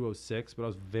was like 206, but I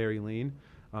was very lean.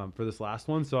 for this last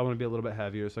one. So I want to be a little bit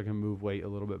heavier so I can move weight a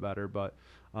little bit better. But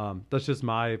that's just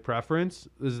my preference,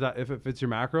 is that if it fits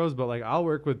your macros. But like, I'll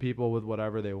work with people with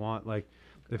whatever they want. Like,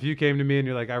 if you came to me and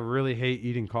you're like, I really hate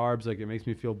eating carbs, like it makes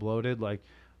me feel bloated, like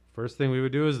first thing we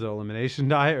would do is the elimination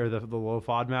diet or the low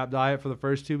FODMAP diet for the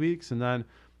first 2 weeks. And then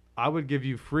I would give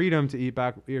you freedom to eat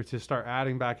back, or to start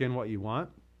adding back in what you want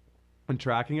and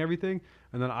tracking everything.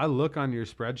 And then I look on your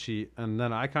spreadsheet, and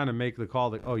then I kind of make the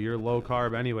call like, oh, you're low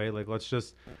carb anyway. Like,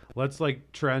 let's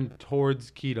like trend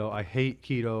towards keto. I hate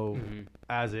keto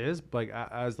as is, like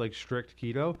as like strict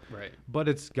keto. Right. But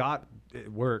it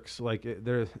works. Like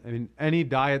any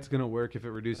diet's going to work if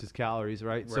it reduces calories.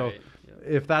 Right. So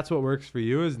if that's what works for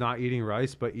you, is not eating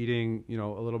rice, but eating, a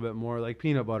little bit more like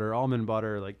peanut butter, almond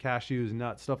butter, like cashews,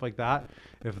 nuts, stuff like that.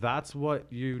 If that's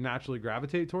what you naturally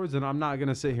gravitate towards, then I'm not going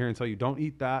to sit here and tell you don't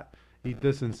eat that. Eat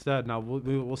this instead. Now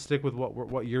we'll stick with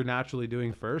what you're naturally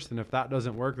doing first, and if that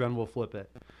doesn't work, then we'll flip it.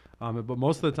 But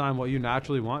most of the time, what you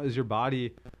naturally want is your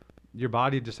body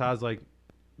just has like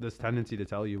this tendency to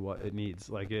tell you what it needs.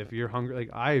 Like if you're hungry, like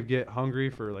I get hungry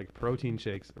for like protein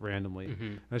shakes randomly.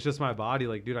 And it's just my body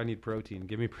like, dude, I need protein.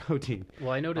 Give me protein.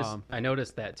 Well, I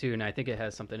noticed that too, and I think it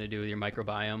has something to do with your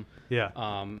microbiome. Yeah.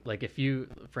 Like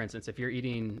for instance, if you're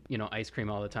eating, ice cream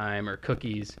all the time or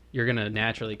cookies, you're going to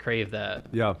naturally crave that.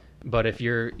 Yeah. But if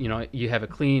you're, you have a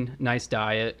clean, nice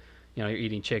diet, you're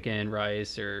eating chicken,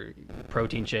 rice, or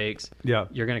protein shakes. Yeah.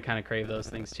 You're going to kind of crave those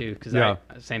things too. Cause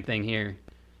same thing here.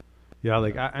 Yeah,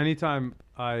 like anytime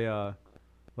I,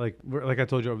 like I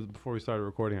told you before we started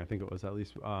recording, I think it was at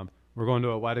least, we're going to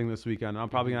a wedding this weekend. I'm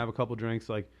probably gonna have a couple drinks.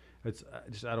 Like it's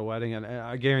just at a wedding, and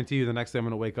I guarantee you the next day I'm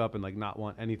gonna wake up and like not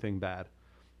want anything bad.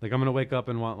 Like I'm gonna wake up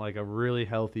and want like a really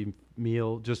healthy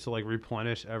meal just to like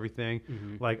replenish everything.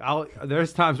 Like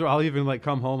there's times where I'll even like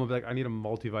come home and be like, I need a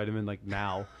multivitamin like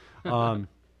now,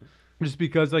 just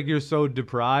because like you're so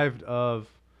deprived of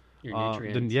your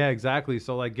nutrients. Yeah, exactly.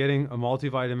 So like getting a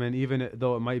multivitamin, even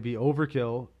though it might be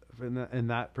overkill in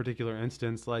that particular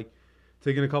instance, like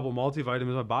taking a couple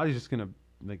multivitamins, my body's just gonna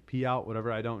like pee out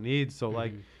whatever I don't need. So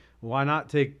like, why not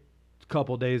take a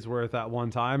couple days worth at one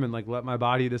time and like let my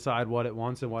body decide what it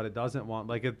wants and what it doesn't want?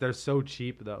 Like they're so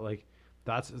cheap that like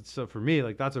so for me,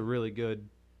 like that's a really good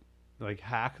like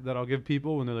hack that I'll give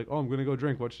people when they're like, oh, I'm going to go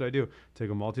drink. What should I do? Take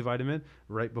a multivitamin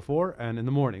right before and in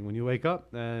the morning when you wake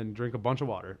up, and drink a bunch of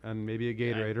water and maybe a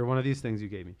Gatorade or one of these things you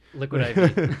gave me. Liquid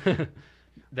IV.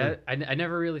 That I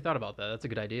never really thought about that. That's a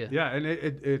good idea. Yeah, and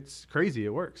it's crazy.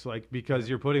 It works like because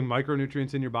you're putting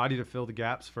micronutrients in your body to fill the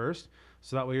gaps first.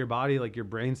 So that way your body, like your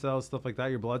brain cells, stuff like that,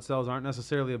 your blood cells aren't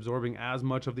necessarily absorbing as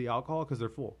much of the alcohol because they're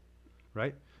full,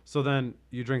 right? So then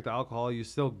you drink the alcohol, you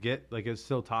still get, like it's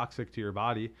still toxic to your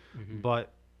body,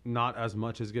 but not as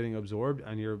much as getting absorbed,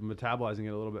 and you're metabolizing it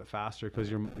a little bit faster because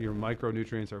your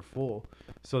micronutrients are full.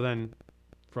 So then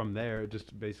from there, it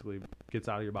just basically gets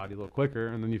out of your body a little quicker,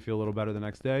 and then you feel a little better the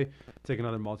next day. Take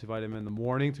another multivitamin in the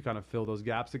morning to kind of fill those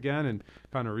gaps again and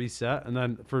kind of reset. And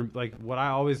then for like what I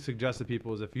always suggest to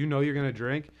people is if you know you're going to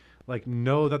drink, like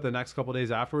know that the next couple of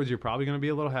days afterwards you're probably going to be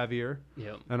a little heavier.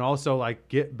 Yep. And also like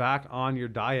get back on your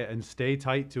diet and stay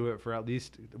tight to it for at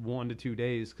least 1 to 2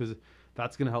 days, because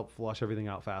that's going to help flush everything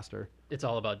out faster. It's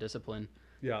all about discipline.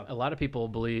 Yeah. A lot of people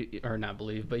believe, or not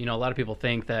believe, but a lot of people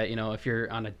think that if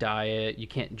you're on a diet, you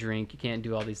can't drink, you can't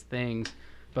do all these things.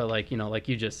 But like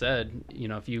you just said,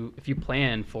 if you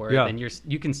plan for it, then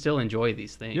you can still enjoy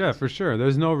these things. Yeah, for sure.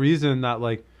 There's no reason that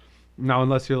like now,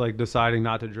 unless you're like deciding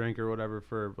not to drink or whatever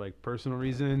for like personal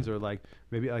reasons, or like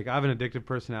maybe like I have an addictive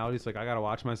personality, so like I gotta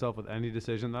watch myself with any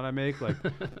decision that I make. Like,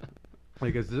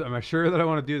 like am I sure that I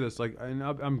want to do this? Like,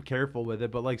 I'm careful with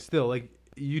it, but like still, like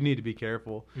you need to be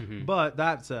careful. But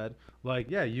that said,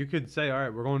 like yeah, you could say, all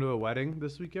right, we're going to a wedding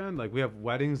this weekend. Like we have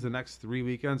weddings the next 3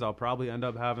 weekends. I'll probably end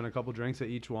up having a couple drinks at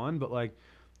each one, but like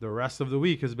the rest of the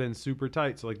week has been super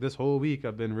tight. So like this whole week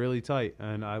I've been really tight,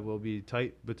 and I will be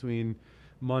tight between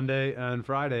Monday and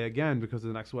Friday again because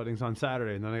the next wedding's on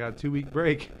Saturday, and then I got a 2-week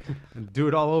break and do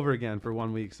it all over again for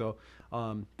 1 week. So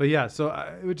but yeah, so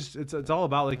it's all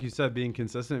about, like you said, being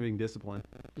consistent, being disciplined.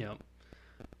 Yeah.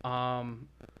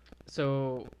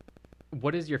 So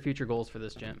what is your future goals for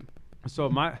this gym?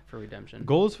 So for Redemption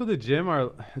goals for the gym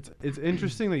are, it's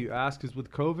interesting that you ask, because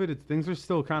with COVID, things are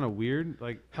still kind of weird.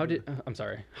 Like how did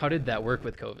that work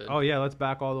with COVID? Oh yeah, let's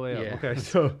back all the way up. Yeah. Okay,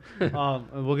 so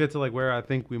we'll get to like where I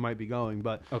think we might be going,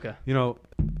 but okay,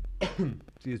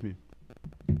 excuse me.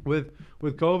 With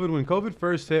COVID, when COVID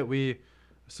first hit,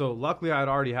 so luckily I had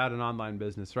already had an online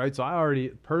business, right? So I already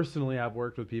personally have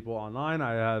worked with people online.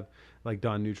 I have like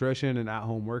done nutrition and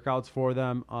at-home workouts for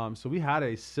them. So we had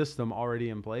a system already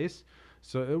in place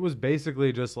So it was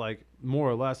basically just like more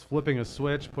or less flipping a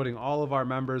switch, putting all of our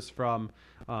members from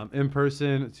in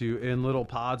person to in little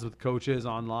pods with coaches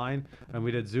online. And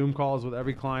we did Zoom calls with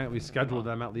every client. We scheduled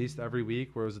them at least every week,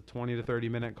 where it was a 20 to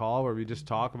 30-minute call where we just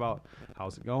talk about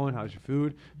how's it going, how's your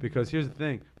food. Because here's the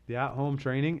thing. The at-home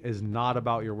training is not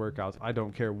about your workouts. I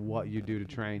don't care what you do to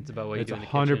train. It's about what you do in the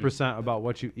It's kitchen. 100% about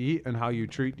what you eat and how you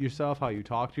treat yourself, how you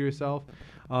talk to yourself.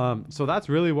 So that's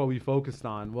really what we focused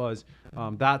on, was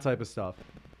that type of stuff.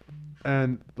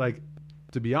 And like,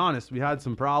 to be honest, we had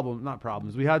some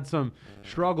we had some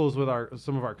struggles with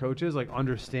some of our coaches, like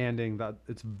understanding that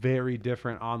it's very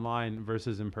different online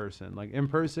versus in person. Like, in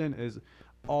person is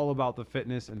all about the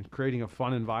fitness and creating a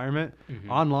fun environment.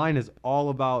 Online is all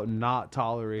about not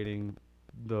tolerating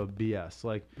the BS,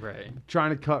 like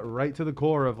trying to cut right to the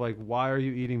core of like, why are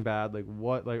you eating bad, like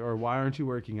what, like, or why aren't you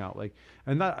working out, like,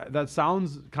 and that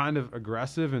sounds kind of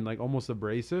aggressive and like almost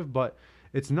abrasive, but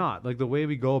it's not. Like, the way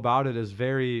we go about it is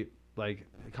very like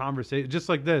conversation, just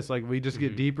like this, like we just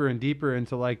get deeper and deeper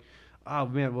into like, oh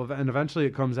man, well, and eventually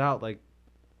it comes out like,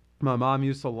 my mom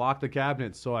used to lock the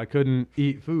cabinets so I couldn't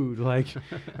eat food, like,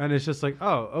 and it's just like,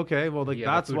 oh, okay, well, like,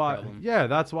 that's why problem. Yeah,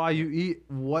 that's why you eat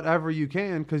whatever you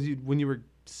can, because when you were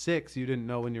 6, you didn't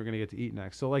know when you were going to get to eat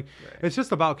next. So like, it's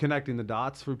just about connecting the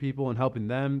dots for people and helping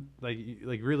them. Like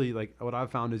really, like, what I've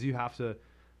found is you have to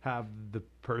have the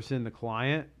person, the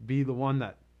client, be the one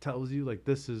that tells you like,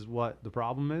 this is what the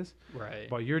problem is,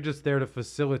 but you're just there to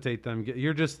facilitate them.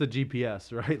 You're just the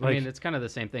GPS, right? Like, I mean, it's kind of the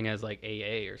same thing as like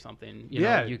AA or something, you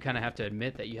know. You kind of have to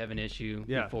admit that you have an issue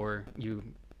before you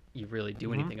really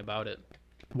do anything about it.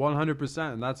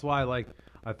 100%. And that's why, like,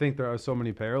 I think there are so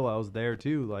many parallels there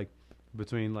too, like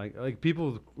between like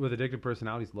people with addictive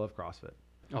personalities love CrossFit.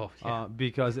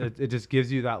 Because it just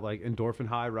gives you that like endorphin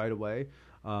high right away.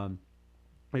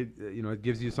 It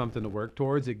gives you something to work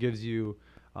towards. It gives you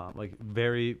like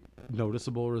very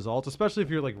noticeable results, especially if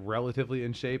you're like relatively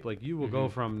in shape. Like, you will go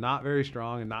from not very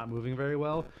strong and not moving very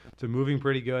well to moving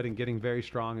pretty good and getting very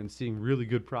strong and seeing really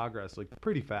good progress like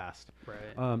pretty fast.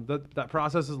 That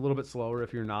process is a little bit slower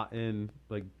if you're not in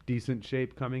like decent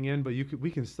shape coming in, but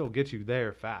we can still get you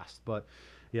there fast. But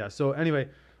yeah, so anyway,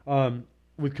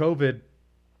 with COVID,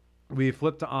 we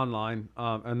flipped to online,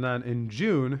 and then in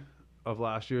June of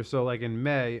last year, so like in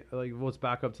May, like, let's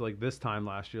back up to like this time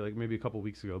last year, like maybe a couple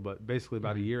weeks ago, but basically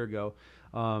about a year ago,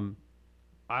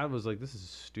 I was like, this is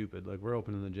stupid, like, we're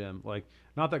opening the gym. Like,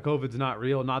 not that COVID's not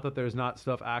real, not that there's not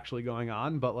stuff actually going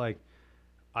on, but like,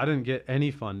 I didn't get any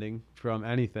funding from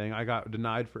anything. I got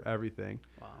denied for everything.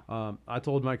 I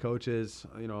told my coaches,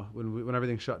 when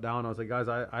everything shut down, I was like, guys,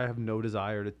 I have no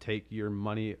desire to take your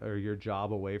money or your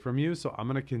job away from you, so I'm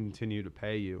going to continue to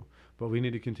pay you, but we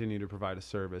need to continue to provide a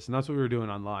service. And that's what we were doing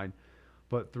online.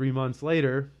 But 3 months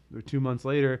later, or 2 months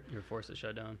later, you're forced to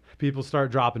shut down. People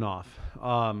start dropping off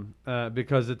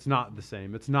because it's not the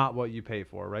same. It's not what you pay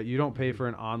for, right? You don't pay for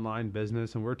an online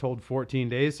business, and we're told 14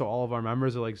 days. So all of our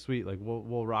members are like, sweet, like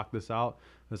we'll rock this out.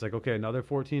 And it's like, okay, another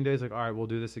 14 days. Like, all right, we'll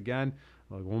do this again.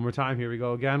 Like, one more time. Here we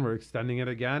go again. We're extending it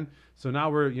again. So now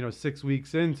we're 6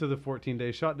 weeks into the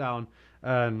 14-day shutdown,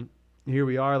 and here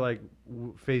we are, like,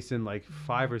 facing like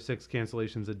 5 or 6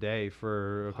 cancellations a day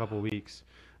for a couple weeks.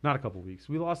 Not a couple weeks.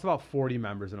 We lost about 40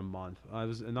 members in a month. That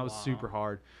was super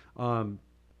hard.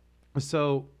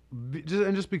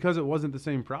 Just because it wasn't the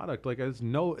same product, like, there's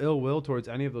no ill will towards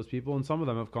any of those people, and some of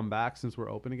them have come back since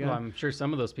we're open again. Well, I'm sure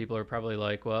some of those people are probably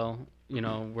like, well,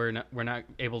 we're not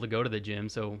able to go to the gym,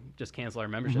 so just cancel our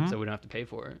membership so we don't have to pay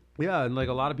for it. Yeah, and like,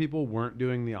 a lot of people weren't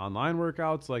doing the online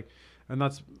workouts, like, and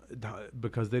that's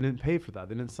because they didn't pay for that.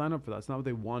 They didn't sign up for that. It's not what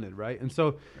they wanted, right? And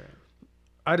so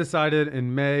I decided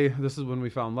in May, this is when we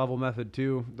found Level Method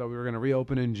 2, that we were going to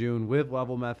reopen in June with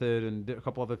Level Method and a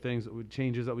couple other things,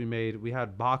 changes that we made. We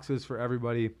had boxes for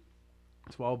everybody,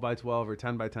 12 by 12 or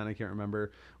 10 by 10, I can't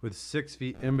remember, with 6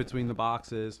 feet in between the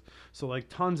boxes. So like,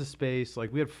 tons of space.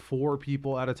 Like, we had 4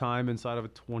 people at a time inside of a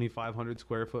 2,500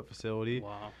 square foot facility.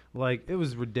 Wow. Like, it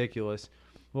was ridiculous.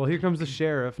 Well, here comes the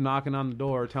sheriff knocking on the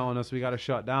door telling us we got to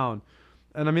shut down.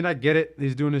 And I mean, I get it.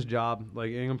 He's doing his job.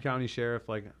 Like, Ingham County Sheriff,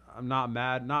 like, I'm not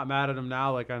mad at him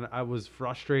now. Like, I was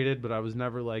frustrated, but I was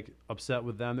never like upset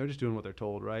with them. They're just doing what they're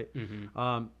told, right?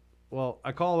 Well,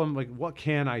 I call them, like, what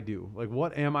can I do? Like,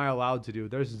 what am I allowed to do?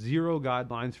 There's 0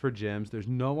 guidelines for gyms. There's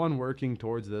no one working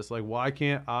towards this. Like, why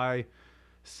can't I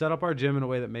set up our gym in a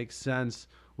way that makes sense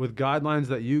with guidelines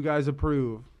that you guys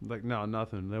approve? Like, no,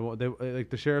 nothing. They like,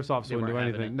 the sheriff's office wouldn't do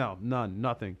anything. No, none,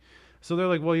 nothing. So they're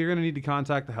like, well, you're going to need to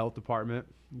contact the health department.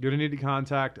 You're going to need to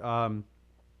contact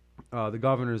the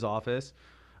governor's office.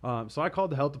 So I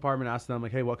called the health department, asked them,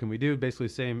 like, hey, what can we do? Basically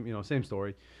same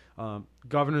story.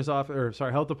 Governor's office, or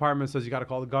sorry, health department says you got to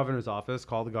call the governor's office.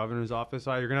 Call the governor's office.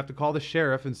 You're gonna have to call the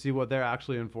sheriff and see what they're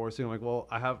actually enforcing. I'm like, well,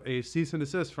 I have a cease and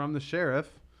desist from the sheriff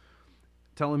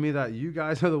telling me that you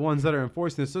guys are the ones that are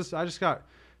enforcing this. I just got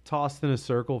tossed in a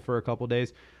circle for a couple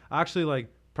days. Actually, like,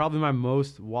 probably my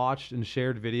most watched and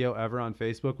shared video ever on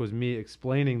Facebook was me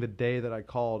explaining the day that I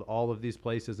called all of these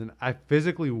places, and I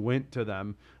physically went to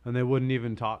them and they wouldn't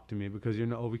even talk to me because,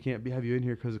 we can't have you in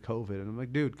here because of COVID. And I'm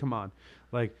like, dude, come on.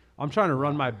 Like, I'm trying to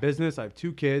run my business. I have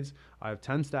 2 kids. I have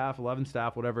 10 staff, 11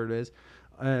 staff, whatever it is.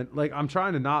 And like, I'm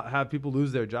trying to not have people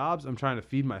lose their jobs. I'm trying to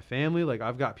feed my family. Like,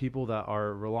 I've got people that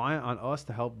are reliant on us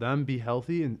to help them be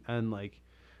healthy and like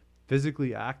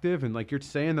physically active. And like, you're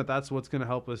saying that that's what's going to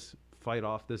help us fight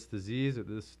off this disease or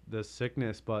this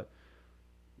sickness, but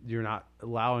you're not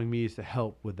allowing me to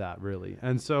help with that, really.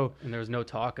 And there was no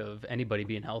talk of anybody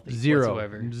being healthy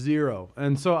whatsoever. Zero.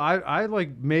 And so I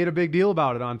like made a big deal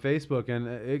about it on Facebook, and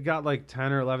it got like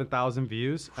 10 or 11,000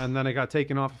 views, and then it got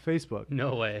taken off of Facebook.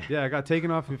 No way. Yeah, it got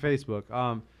taken off of Facebook.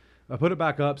 I put it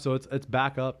back up, so it's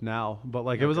back up now. But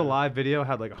like, it was a live video,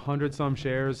 had like 100 some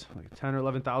shares, like 10 or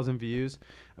 11,000 views,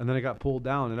 and then it got pulled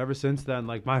down. And ever since then,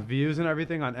 like, my views and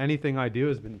everything on anything I do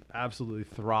has been absolutely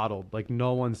throttled. Like,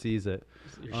 no one sees it.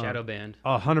 You're shadow banned.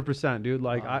 100%, dude.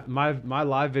 Like, my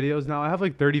live videos now, I have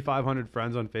like 3,500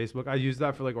 friends on Facebook. I use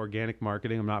that for like organic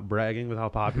marketing. I'm not bragging with how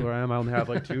popular I am. I only have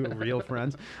like 2 real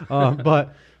friends,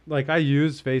 but like, I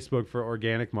use Facebook for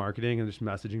organic marketing and just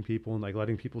messaging people and like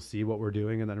letting people see what we're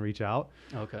doing and then reach out.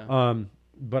 Okay.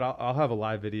 But I'll have a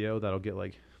live video that'll get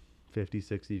like 50,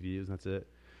 60 views. And that's it.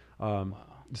 Wow.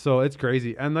 So it's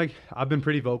crazy. And like, I've been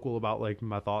pretty vocal about like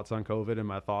my thoughts on COVID and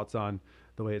my thoughts on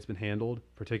the way it's been handled,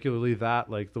 particularly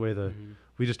that, like, the way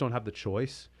we just don't have the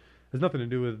choice. It has nothing to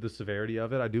do with the severity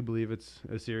of it. I do believe it's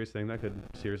a serious thing that could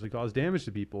seriously cause damage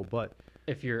to people, but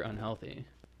if you're unhealthy.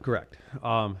 Correct.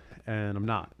 And I'm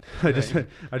not. I just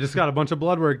got a bunch of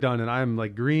blood work done, and I'm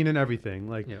like green and everything.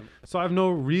 Like, so I have no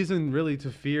reason really to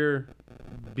fear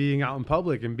being out in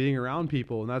public and being around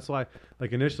people. And that's why,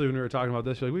 like, initially when we were talking about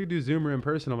this, you're like, we could do Zoom or in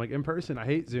person. I'm like, in person, I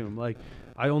hate Zoom. Like,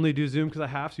 I only do Zoom because I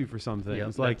have to for some things.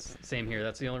 Yep, like, same here.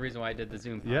 That's the only reason why I did the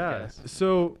Zoom podcast.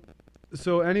 Yeah.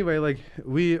 So anyway, like,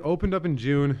 we opened up in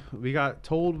June. We got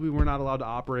told we were not allowed to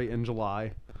operate in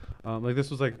July. Like, this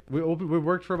was like, we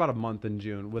worked for about a month in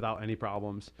June without any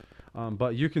problems.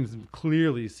 But you can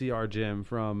clearly see our gym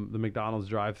from the McDonald's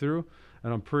drive-through.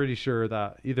 And I'm pretty sure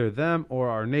that either them or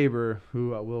our neighbor, who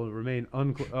will remain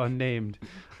unnamed,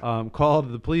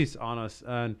 called the police on us.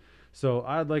 And so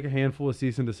I had like a handful of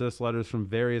cease and desist letters from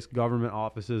various government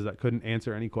offices that couldn't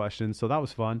answer any questions. So that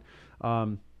was fun.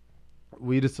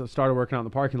 We just started working out in the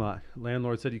parking lot.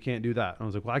 Landlord said, you can't do that. And I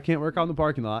was like, well, I can't work out in the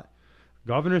parking lot.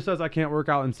 Governor says I can't work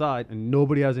out inside, and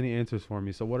nobody has any answers for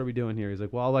me. So what are we doing here? He's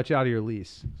like, well, I'll let you out of your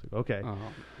lease. I was like, okay. Uh-huh.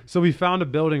 So we found a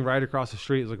building right across the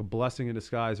street. It was like a blessing in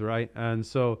disguise, right? And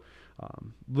so a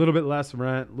little bit less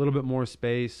rent, a little bit more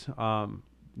space.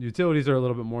 Utilities are a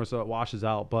little bit more, so it washes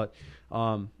out. But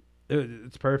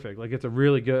it's perfect. Like, it's a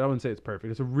really good – I wouldn't say it's perfect.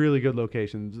 It's a really good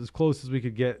location. It's as close as we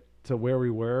could get to where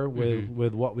we were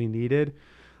with what we needed.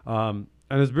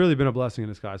 And it's really been a blessing in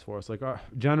disguise for us. Like,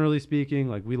 generally speaking,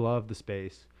 like, we love the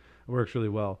space. It works really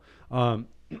well.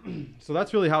 So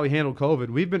that's really how we handled COVID.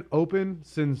 We've been open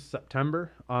since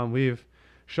September. We've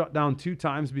shut down 2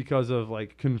 times because of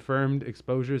like confirmed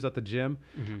exposures at the gym.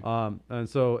 And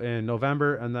so in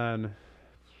November and then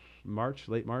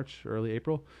late March, early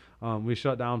April, we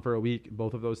shut down for a week,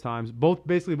 both of those times.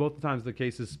 Basically both the times the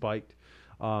cases spiked.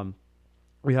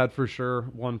 We had for sure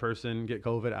one person get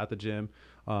COVID at the gym.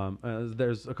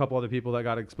 There's a couple other people that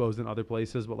got exposed in other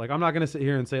places, but like, I'm not going to sit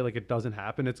here and say like it doesn't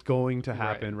happen. It's going to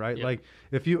happen, right? Yep. Like,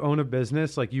 if you own a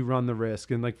business, like, you run the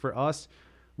risk. And like, for us,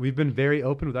 we've been very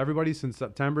open with everybody since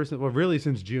September, really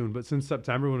since June, but since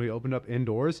September when we opened up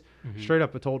indoors, straight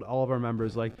up, I told all of our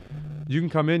members, like, you can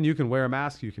come in, you can wear a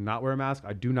mask, you can not wear a mask.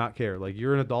 I do not care. Like,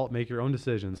 you're an adult, make your own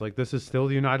decisions. Like, this is still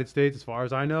the United States as far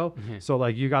as I know. So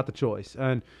like, you got the choice.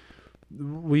 And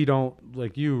we don't,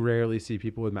 like, you rarely see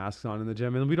people with masks on in the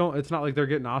gym, and it's not like they're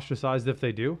getting ostracized if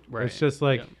they do. Right. It's just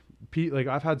like, like,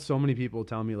 I've had so many people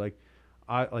tell me like,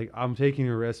 I'm taking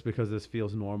a risk because this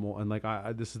feels normal. And like,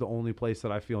 this is the only place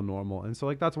that I feel normal. And so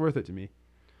like, that's worth it to me.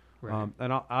 Right.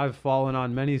 And I've fallen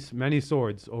on many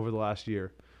swords over the last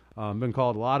year. Been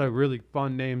called a lot of really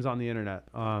fun names on the internet.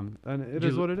 And it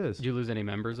is what it is. Did you lose any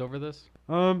members over this?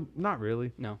 Not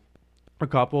really. No. A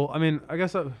couple. I mean, I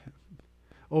guess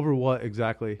over what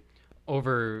exactly?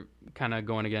 Over kind of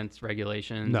going against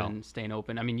regulations and staying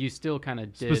open. I mean, you still kind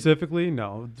of did. Specifically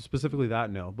that,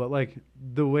 no. But like,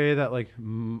 the way that like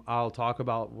I'll talk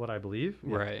about what I believe.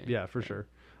 Right. Yeah, for sure.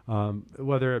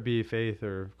 Whether it be faith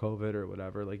or COVID or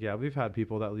whatever. Like, yeah, we've had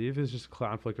people that leave. It's just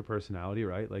conflict of personality,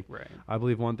 right? Like, Right. I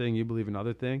believe one thing, you believe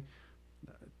another thing.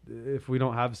 If we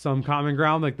don't have some common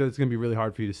ground, like, that's going to be really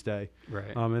hard for you to stay.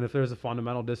 Right. And if there's a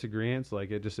fundamental disagreement, like,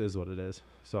 it just is what it is.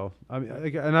 So, I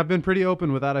mean, and I've been pretty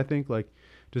open with that, I think, like,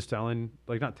 just telling,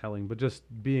 like, not telling, but just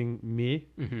being me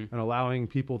and allowing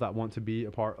people that want to be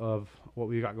a part of what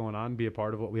we got going on, be a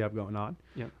part of what we have going on.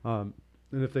 Yeah.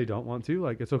 And if they don't want to,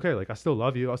 like, it's okay. Like, I still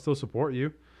love you. I still support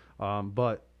you.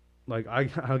 But, like,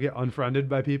 I'll get unfriended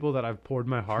by people that I've poured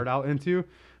my heart out into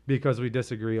because we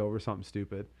disagree over something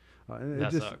stupid.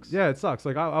 That sucks. Yeah, it sucks.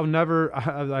 Like, I'll never,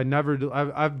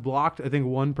 I've blocked, I think,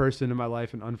 one person in my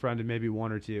life and unfriended maybe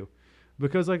one or two.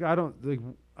 Because, like,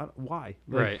 why? Like,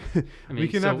 Right. I mean, we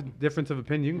can have a difference of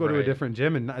opinion. You can go to a Right. different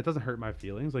gym and it doesn't hurt my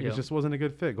feelings. Like, Yep. it just wasn't a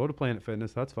good fit. Go to Planet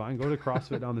Fitness. That's fine. Go to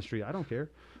CrossFit down the street. I don't care.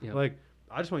 Yep. Like,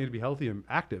 I just want you to be healthy and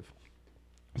active.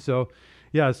 So,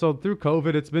 yeah, so through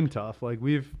COVID, it's been tough. Like,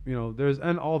 we've,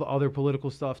 and all the other political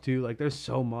stuff too. Like, there's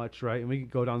so much, right? And we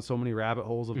could go down so many rabbit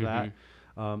holes of that.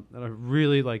 And I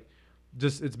really, like,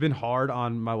 just, it's been hard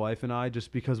on my wife and I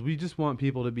just because we just want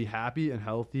people to be happy and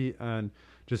healthy and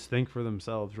just think for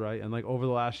themselves, right? And, like, over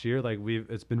the last year, like,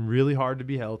 it's been really hard to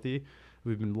be healthy.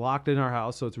 We've been locked in our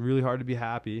house, so it's really hard to be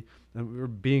happy. And we're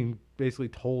being basically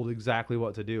told exactly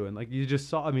what to do. And, like, you just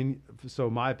saw, I mean, so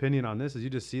my opinion on this is you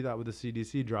just see that with the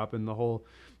CDC dropping the whole,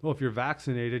 well, if you're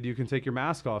vaccinated, you can take your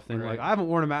mask off thing. Right. Like, I haven't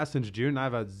worn a mask since June, and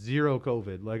I've had zero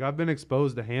COVID. Like, I've been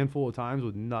exposed a handful of times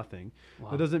with nothing. Wow.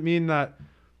 That doesn't mean that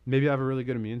maybe I have a really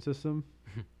good immune system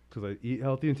because I eat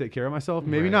healthy and take care of myself.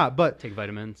 Maybe Right. not, but Take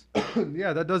vitamins.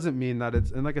 yeah, that doesn't mean that it's,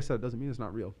 and like I said, it doesn't mean it's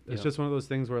not real. It's Yep. just one of those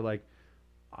things where, like,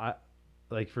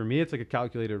 for me, it's like a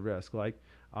calculated risk. Like,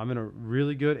 I'm in a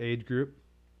really good age group.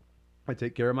 I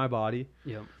take care of my body.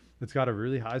 Yep. It's got a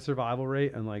really high survival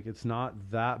rate, and, like, it's not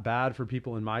that bad for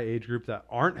people in my age group that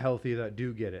aren't healthy that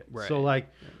do get it. Right. So,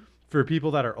 like, for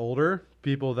people that are older,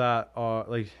 people that are,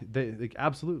 like, they, like,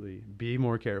 absolutely be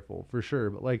more careful for sure.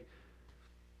 But, like,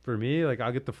 for me, like,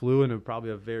 I'll get the flu and it'll probably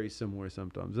have very similar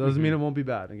symptoms. It doesn't mean it won't be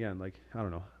bad. Again, like, I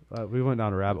don't know. We went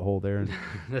down a rabbit hole there and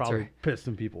probably right. pissed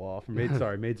some people off.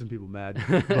 Or made some people mad.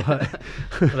 But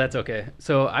Well, that's okay.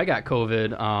 So I got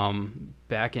COVID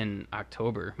back in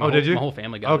October. Did you? My whole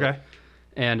family got it. Okay.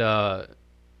 And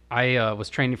I was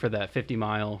training for that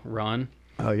 50-mile run.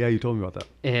 Oh, yeah, you told me about that.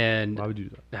 And Why would you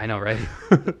do that? I know, right?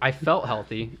 I felt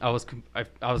healthy. I was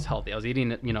healthy. I was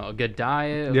eating, a good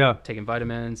diet. Yeah. Taking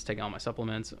vitamins, taking all my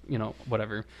supplements,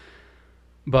 whatever.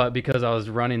 But because I was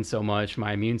running so much,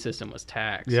 my immune system was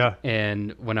taxed. Yeah.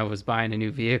 And when I was buying a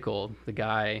new vehicle, the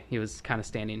guy, he was kind of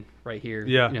standing right here.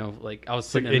 Yeah. Like I was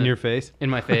It's like sitting in your face.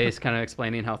 in my face, kind of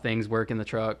explaining how things work in the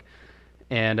truck.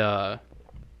 And I'm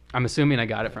assuming I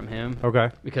got it from him.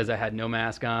 Okay. Because I had no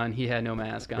mask on. He had no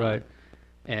mask on. Right.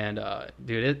 And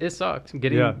dude, it sucked.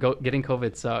 Getting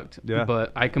COVID sucked. Yeah.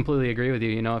 But I completely agree with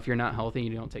you. If you're not healthy,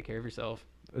 you don't take care of yourself.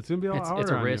 It's going to be a lot harder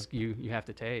It's a on risk you have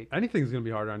to take. Anything's going to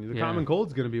be harder on you. The Yeah. common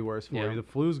cold's going to be worse for Yeah. you. The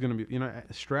flu's going to be,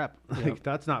 strep. Like, Yep.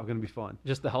 that's not going to be fun.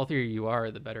 Just the healthier you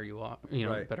are, the better you are.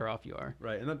 Right. Better off you are.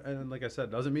 Right. And like I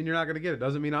said, doesn't mean you're not going to get it.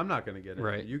 Doesn't mean I'm not going to get it.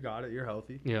 Right. You got it. You're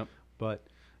healthy. Yep. But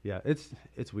yeah,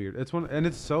 it's weird.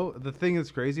 The thing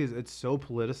that's crazy is it's so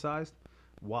politicized.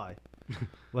 Why?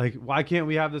 Like, why can't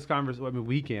we have this conversation? I mean,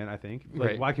 we can, I think. Like,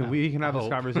 Right. why can we can have I this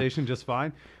hope. conversation just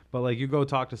fine? But, like, you go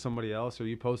talk to somebody else or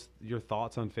you post your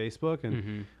thoughts on Facebook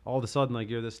and all of a sudden, like,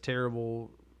 you're this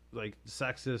terrible, like,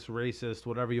 sexist, racist,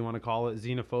 whatever you want to call it,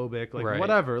 xenophobic, like, Right.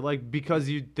 whatever. Like, because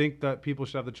you think that people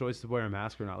should have the choice to wear a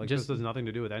mask or not. Like, Just- this has nothing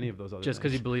to do with any of those other Just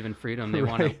because you things. believe in freedom, they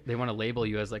Right. want to label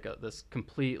you as like this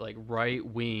complete like right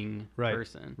wing Right.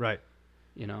 person. Right.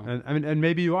 And And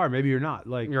maybe you are, maybe you're not.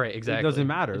 Like, You're right, exactly. It doesn't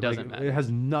matter. It doesn't Like, matter. It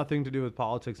has nothing to do with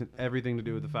politics and everything to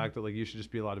do with the fact that, like, you should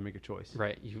just be allowed to make a choice.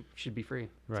 right, you should be free.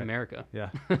 It's Right. America. Yeah.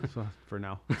 So, for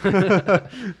now.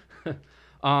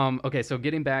 Okay, so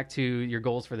getting back to your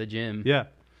goals for the gym. Yeah.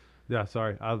 Yeah.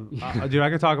 Sorry. Dude, I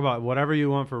can talk about whatever you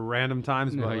want for random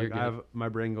times, No, but you're like, good. my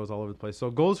brain goes all over the place.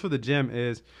 So goals for the gym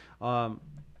is,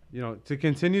 to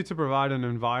continue to provide an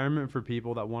environment for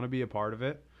people that want to be a part of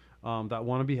it. That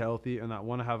want to be healthy and that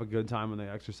want to have a good time when they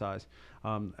exercise.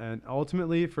 And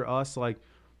ultimately for us, like,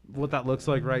 what that looks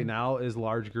like right now is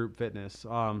large group fitness.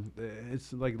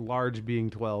 It's like large being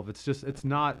 12. It's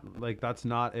not like, that's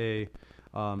not a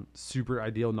super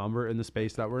ideal number in the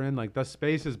space that we're in. Like, the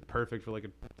space is perfect for like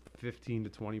a 15 to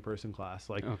 20 person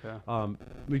class. Like, Okay.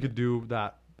 we could do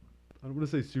that. I don't want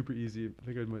to say super easy. I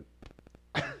think I went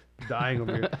dying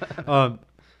over here.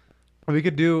 We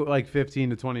could do like 15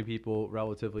 to 20 people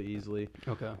relatively easily.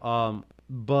 Okay.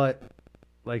 But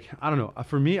like, I don't know.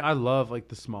 For me, I love like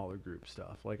the smaller group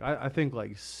stuff. Like I think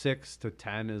like 6 to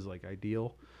 10 is like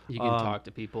ideal. You can talk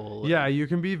to people. Yeah, you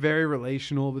can be very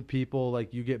relational with people.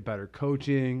 Like you get better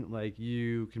coaching. Like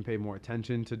you can pay more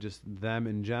attention to just them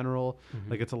in general.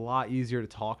 Like it's a lot easier to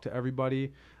talk to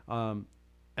everybody.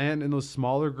 And in those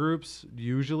smaller groups,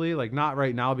 usually, like not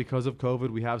right now because of COVID,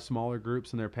 we have smaller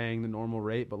groups and they're paying the normal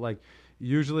rate. But like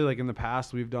usually, like in the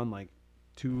past, we've done like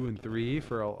 2 and 3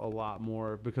 for a lot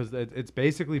more because it's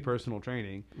basically personal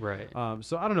training. Right.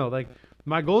 So I don't know. Like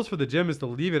my goals for the gym is to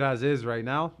leave it as is right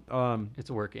now. It's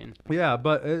working. Yeah,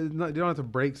 but you don't have to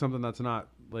break something that's not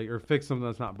like or fix something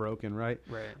that's not broken, right?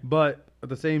 Right. But at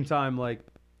the same time, like,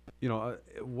 you know,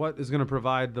 what is going to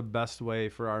provide the best way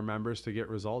for our members to get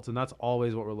results, and that's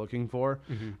always what we're looking for.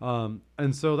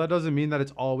 And so that doesn't mean that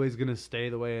it's always going to stay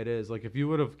the way it is. Like if you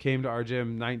would have came to our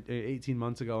gym 18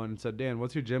 months ago and said, Dan,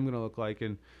 what's your gym going to look like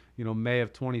in, you know, May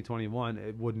of 2021,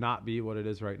 it would not be what it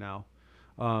is right now.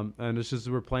 And it's just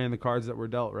we're playing the cards that we're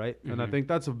dealt, right? And I think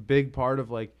that's a big part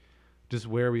of like just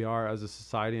where we are as a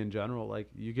society in general. Like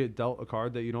you get dealt a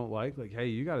card that you don't like, hey,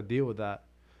 you got to deal with that.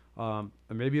 And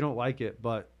maybe you don't like it,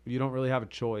 but you don't really have a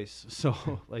choice. So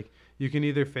like you can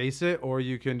either face it or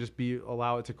you can just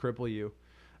allow it to cripple you.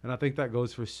 And I think that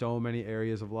goes for so many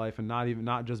areas of life, and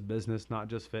not just business, not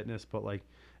just fitness, but like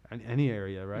in any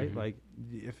area, right? Like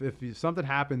if something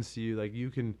happens to you, like you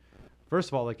can, first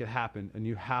of all, like it happened and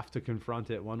you have to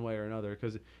confront it one way or another,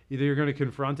 because either you're going to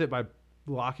confront it by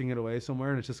locking it away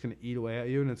somewhere and it's just going to eat away at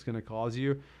you and it's going to cause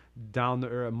you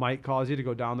or it might cause you to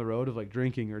go down the road of like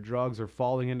drinking or drugs or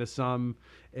falling into some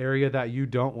area that you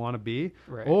don't want to be,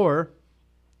 right. or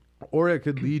it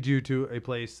could lead you to a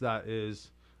place that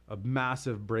is a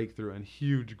massive breakthrough and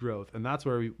huge growth. And that's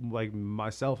where we, like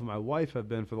myself and my wife have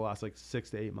been for the last like 6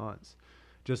 to 8 months,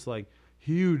 just like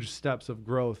huge steps of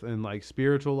growth in like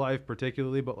spiritual life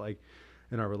particularly, but like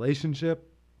in our relationship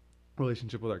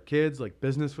with our kids, like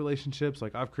business relationships.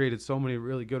 Like I've created so many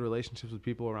really good relationships with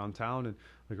people around town and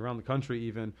like around the country,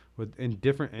 even in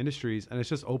different industries. And it's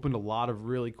just opened a lot of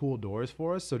really cool doors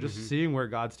for us. So just seeing where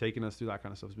God's taken us through that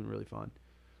kind of stuff has been really fun.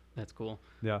 That's cool.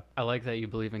 Yeah. I like that you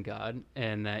believe in God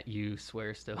and that you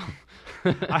swear still.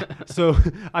 So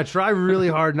I try really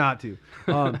hard not to.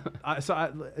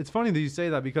 It's funny that you say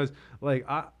that because like,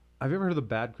 have you ever heard of the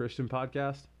Bad Christian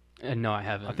podcast? No, I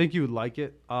haven't. I think you would like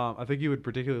it. I think you would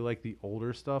particularly like the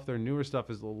older stuff. Their newer stuff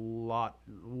is a lot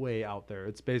way out there.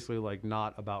 It's basically like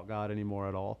not about God anymore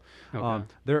at all. Okay.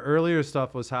 Their earlier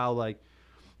stuff was how like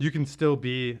you can still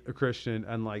be a Christian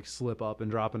and like slip up and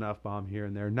drop an F-bomb here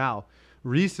and there. Now,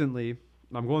 recently,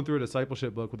 I'm going through a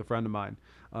discipleship book with a friend of mine.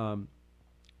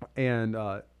 And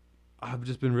I've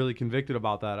just been really convicted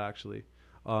about that actually.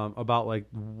 About like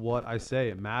what I say,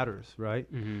 it matters, right?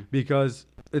 Because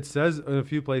it says in a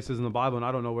few places in the Bible, and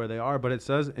I don't know where they are, but it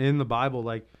says in the Bible,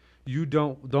 like you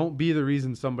don't be the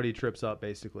reason somebody trips up,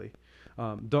 basically.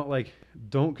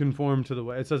 Don't conform to the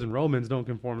way it says in Romans, don't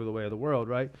conform to the way of the world,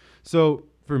 right? So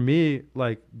for me,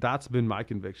 like that's been my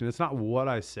conviction. It's not what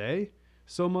I say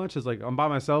so much as like I'm by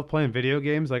myself playing video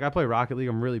games. Like I play Rocket League,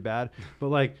 I'm really bad, but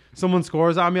like someone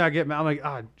scores on me, I get mad. I'm like,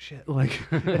 ah, shit, like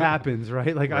it happens,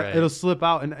 right? Like right. It'll slip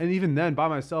out, and even then by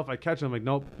myself, I catch them. Like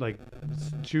nope, like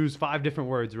choose 5 different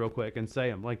words real quick and say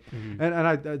them. Like,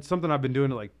 and it's something I've been doing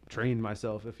to like train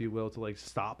myself, if you will, to like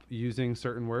stop using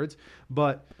certain words.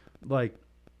 But like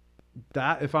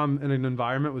that, if I'm in an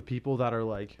environment with people that are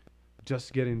like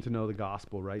just getting to know the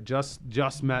gospel, right?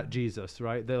 Just met Jesus,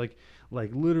 right? They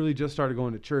like literally just started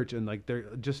going to church, and like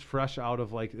they're just fresh out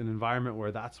of like an environment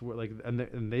where that's where like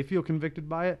and they feel convicted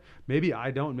by it. Maybe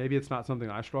I don't. Maybe it's not something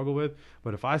I struggle with.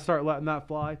 But if I start letting that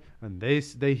fly and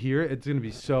they hear it, it's gonna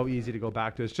be so easy to go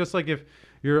back to. It's just like if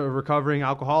you're a recovering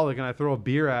alcoholic and I throw a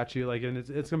beer at you, like, and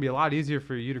it's gonna be a lot easier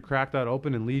for you to crack that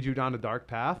open and lead you down a dark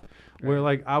path, where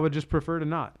like I would just prefer to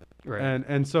not. Right.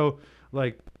 And so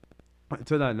like.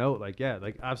 To that note, like, yeah,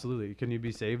 like, absolutely. Can you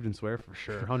be saved and swear? For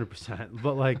sure, 100%.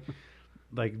 But, like,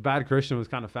 Bad Christian was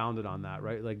kind of founded on that,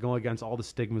 right? Like, going against all the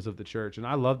stigmas of the church. And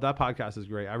I love that podcast. Is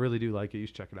great. I really do like it. You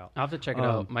should check it out. I'll have to check it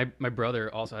out. My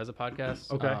brother also has a podcast.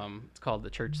 Okay. It's called The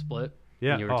Church Split.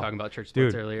 Yeah. And you were talking about church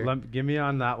splits earlier. Give me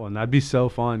on that one. That'd be so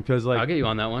fun. Because, like, I'll get you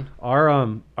on that one.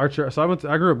 Our church. So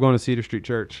I grew up going to Cedar Street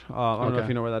Church. I don't know if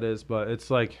you know where that is, but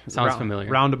it's like sounds familiar.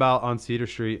 Roundabout on Cedar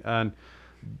Street. And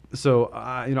so,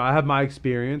 I have my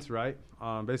experience, right?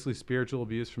 Basically spiritual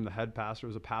abuse from the head pastor. It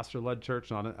was a pastor-led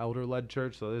church, not an elder-led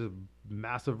church. So there's a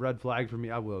massive red flag for me.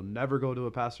 I will never go to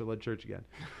a pastor-led church again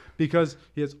because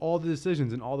he has all the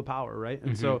decisions and all the power, right?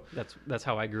 And so that's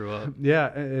how I grew up.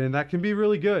 Yeah, and that can be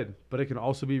really good, but it can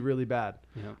also be really bad.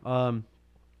 Yeah.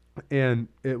 and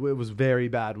it was very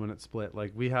bad when it split.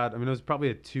 Like we had, I mean, it was probably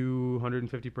a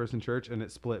 250 person church, and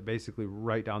it split basically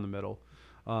right down the middle.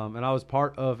 And I was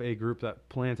part of a group that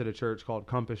planted a church called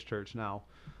Compass Church now,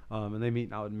 and they meet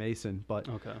now in Mason. But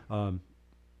Okay.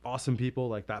 awesome people.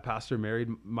 Like that pastor married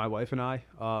my wife and I,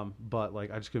 but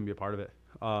like I just couldn't be a part of it.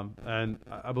 And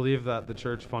I believe that the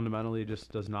church fundamentally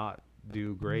just does not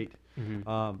do great.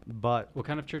 But What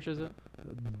kind of church is it?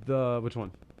 which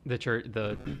one? The church,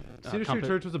 the Cedar Street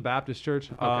Church was a Baptist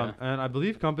church, and I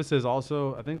believe Compass is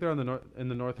also. I think they're on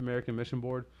the North American Mission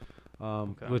Board,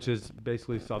 which is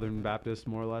basically Southern Baptist,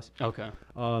 more or less. Okay.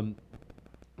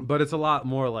 But it's a lot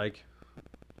more like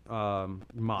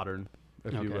modern,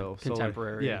 if you will,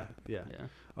 contemporary. So like,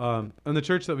 yeah. And the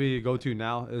church that we go to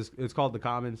now it's called the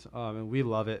Commons, and we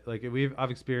love it. Like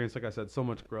I've experienced, like I said, so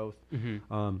much growth.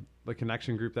 The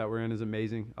connection group that we're in is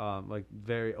amazing. Like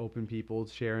very open people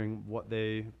sharing what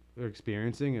they are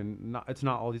experiencing, and it's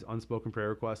not all these unspoken prayer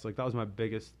requests. Like that was my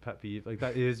biggest pet peeve. Like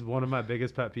that is one of my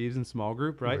biggest pet peeves in small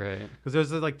group, right? Because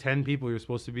there's like 10 people you're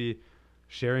supposed to be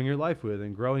sharing your life with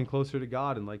and growing closer to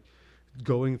God and like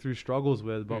going through struggles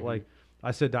with, but like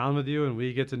I sit down with you and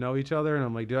we get to know each other, and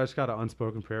I'm like, dude, I just got an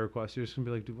unspoken prayer request. You're just gonna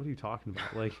be like, dude, what are you talking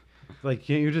about? like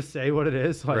can't you just say what it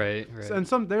is? Like, right.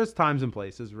 And there's times and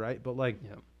places, right? But like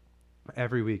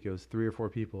every week it was 3 or 4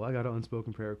 people. I got an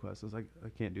unspoken prayer request. I was like, I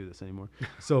can't do this anymore.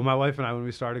 So my wife and I, when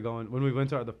we went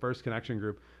to the first connection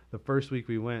group, the first week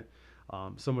we went,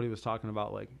 somebody was talking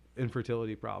about like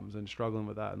infertility problems and struggling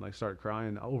with that, and like started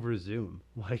crying over Zoom.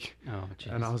 Like,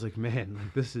 and I was like, man,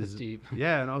 like this is deep.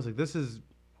 Yeah, and I was like, this is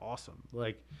awesome.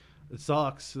 Like, it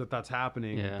sucks that that's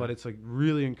happening, but it's like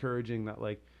really encouraging that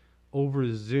like over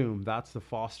Zoom, that's the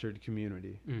fostered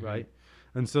community, right?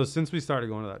 And so since we started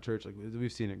going to that church, like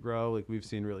we've seen it grow. Like we've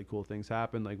seen really cool things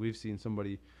happen. Like we've seen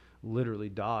somebody literally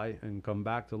die and come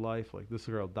back to life. Like this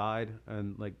girl died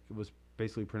and like was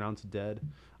basically pronounced dead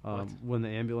when the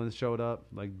ambulance showed up,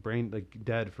 like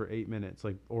dead for 8 minutes.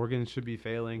 Like organs should be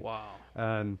failing. Wow.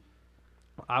 And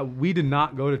we did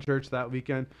not go to church that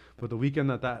weekend, but the weekend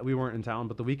that we weren't in town,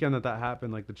 but the weekend that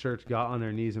happened, like the church got on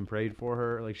their knees and prayed for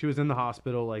her. Like she was in the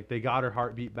hospital, like they got her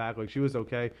heartbeat back, like she was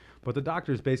okay. But the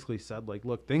doctors basically said like,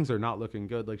 look, things are not looking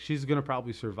good. Like she's going to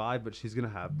probably survive, but she's going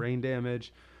to have brain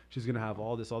damage. She's going to have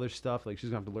all this other stuff. Like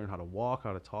she's going to have to learn how to walk,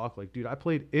 how to talk. Like, dude, I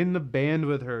played in the band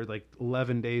with her like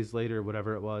 11 days later,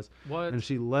 whatever it was. What? And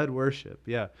she led worship.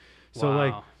 Yeah. So wow.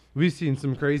 like, we've seen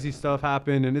some crazy stuff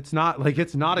happen, and it's not a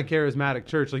charismatic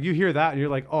church. Like you hear that and you're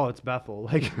like, oh, it's Bethel,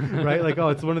 like, right? Like, oh,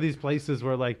 it's one of these places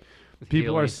where like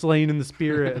people are slain in the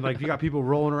spirit, and like you got people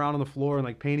rolling around on the floor and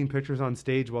like painting pictures on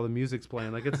stage while the music's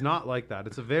playing. Like it's not like that.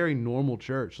 It's a very normal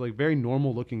church, like very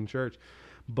normal looking church.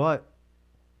 But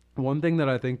one thing that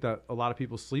I think that a lot of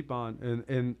people sleep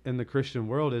on in the Christian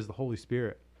world is the Holy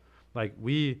Spirit. Like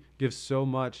we give so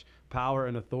much power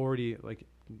and authority, like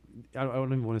I don't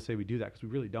even want to say we do that because we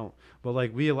really don't, but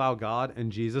like we allow God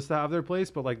and Jesus to have their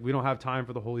place, but like we don't have time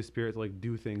for the Holy Spirit to like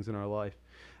do things in our life.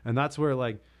 And that's where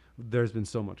like there's been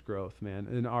so much growth, man,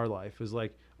 in our life, is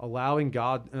like allowing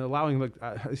God and allowing, like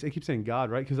I keep saying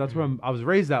God, right? Because that's where I was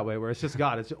raised that way, where it's just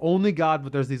God. It's only God,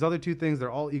 but there's these other two things,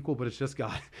 they're all equal, but it's just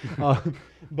God.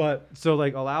 But so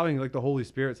like allowing like the Holy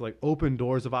Spirit to like open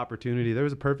doors of opportunity. There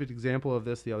was a perfect example of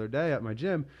this the other day at my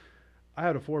gym. I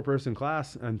had a 4-person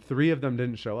class and 3 of them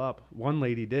didn't show up. One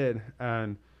lady did.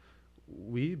 And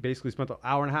we basically spent an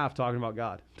hour and a half talking about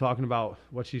God, talking about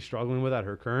what she's struggling with at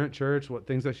her current church, what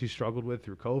things that she struggled with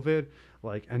through COVID,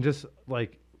 like, and just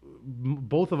like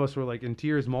both of us were like in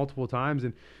tears multiple times.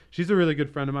 And she's a really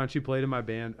good friend of mine. She played in my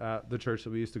band at the church that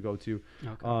we used to go to.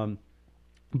 Okay.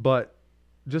 But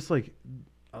just like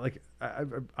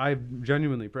I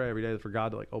genuinely pray every day for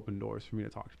God to like open doors for me to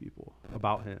talk to people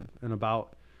about him and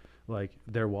about like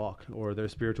their walk or their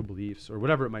spiritual beliefs or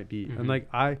whatever it might be. And like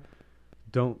I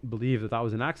don't believe that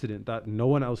was an accident, that no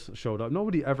one else showed up.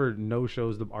 Nobody ever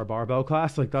no-shows our barbell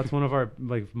class. Like that's one of our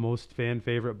like most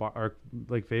favorite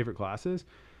classes.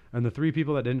 And the 3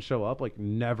 people that didn't show up like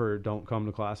never don't come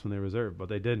to class when they reserve, but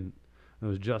they didn't. It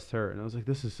was just her. And I was like,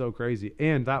 this is so crazy.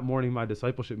 And that morning my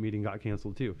discipleship meeting got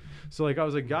canceled too. So like I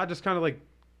was like, God just kind of like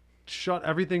shut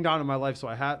everything down in my life, so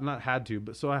I had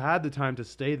the time to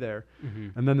stay there.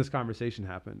 And then this conversation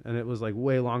happened, and it was like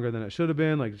way longer than it should have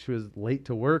been. Like she was late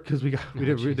to work because we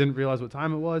didn't realize what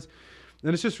time it was.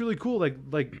 And it's just really cool, like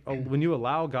when you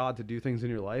allow God to do things in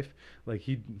your life, like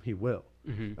he will.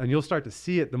 And you'll start to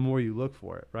see it the more you look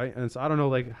for it, right? And so I don't know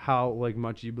like how like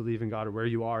much you believe in God or where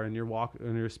you are in your walk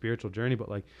in your spiritual journey, but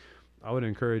like I would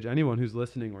encourage anyone who's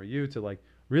listening or you to like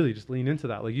really just lean into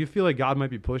that. Like you feel like God might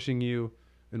be pushing you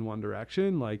in one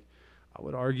direction, like I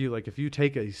would argue, like, if you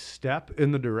take a step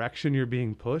in the direction you're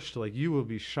being pushed, like, you will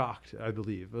be shocked, I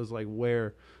believe. It was like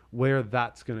where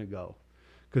that's going to go.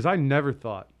 Because I never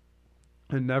thought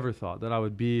that I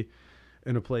would be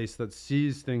in a place that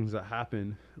sees things that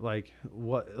happen, like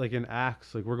in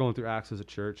Acts, like we're going through Acts as a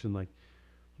church, and like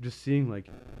just seeing like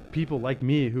people like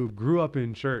me who grew up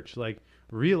in church, like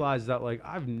realize that like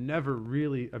I've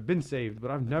been saved,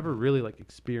 but I've never really like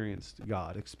experienced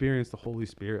the Holy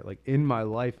Spirit like in my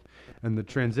life, and the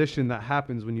transition that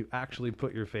happens when you actually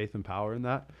put your faith and power in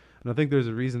that. And I think there's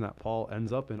a reason that Paul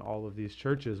ends up in all of these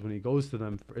churches when he goes to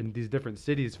them in these different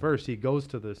cities first. He goes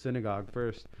to the synagogue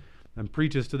first and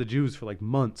preaches to the Jews for like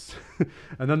months.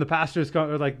 And then the pastors come,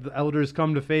 or like the elders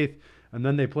come to faith, and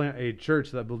then they plant a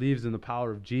church that believes in the power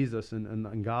of Jesus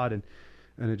and God, and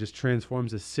it just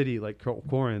transforms a city like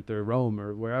Corinth or Rome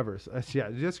or wherever. So it's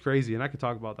just crazy. And I could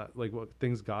talk about that, like what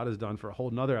things God has done for a whole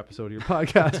nother episode of your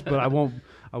podcast, but I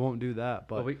won't do that.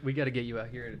 But well, we got to get you out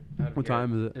here. What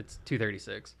time is it? It's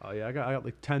 2:36. Oh yeah, I got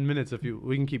like 10 minutes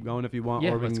we can keep going if you want,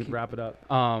 or we can wrap it up.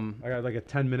 I got like a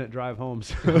 10-minute drive home.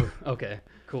 So. Okay,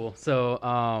 cool.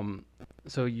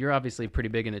 So you're obviously pretty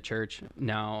big into church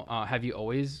now. Have you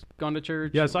always gone to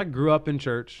church? Yes, I grew up in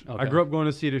church. Okay. I grew up going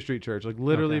to Cedar Street Church. Like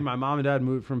literally, my mom and dad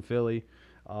moved from Philly.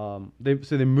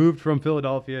 They moved from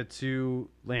Philadelphia to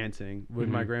Lansing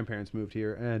when my grandparents moved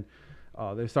here, and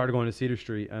they started going to Cedar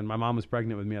Street. And my mom was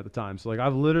pregnant with me at the time, so like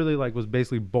I've literally like was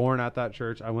basically born at that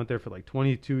church. I went there for like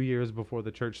 22 years before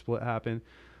the church split happened,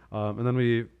 and then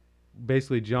we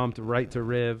basically jumped right to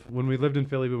Riv. When we lived in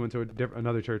Philly, we went to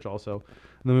another church also,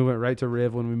 and then we went right to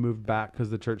Riv when we moved back because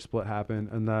the church split happened.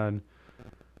 And then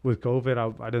with COVID,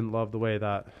 I didn't love the way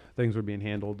that things were being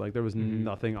handled. Like there was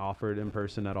nothing offered in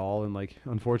person at all, and like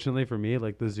unfortunately for me,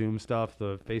 like the Zoom stuff,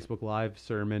 the Facebook Live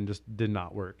sermon just did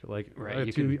not work. Like I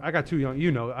got two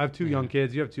young, I have two young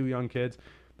kids. You have two young kids.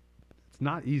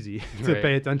 Not easy to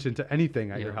pay attention to anything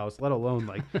at your house, let alone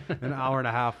like an hour and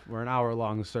a half or an hour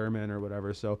long sermon or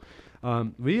whatever. So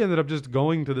we ended up just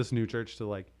going to this new church to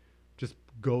like just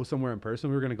go somewhere in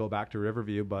person. We were going to go back to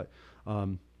Riverview, but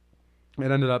it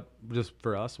ended up just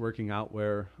for us working out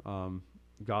where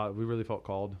we really felt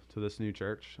called to this new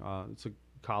church. It's a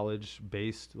college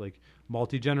based, like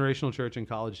multi-generational church in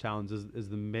college towns is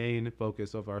the main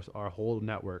focus of our whole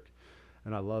network.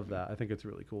 And I love that. I think it's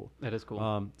really cool. That is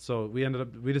cool. So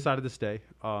we decided to stay.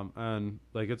 And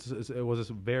like it was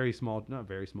a very small, not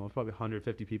very small, probably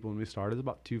 150 people when we started. It's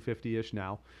about 250-ish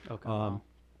now. Okay. Wow.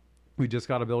 We just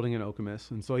got a building in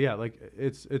Okemos. And so, yeah, like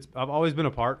I've always been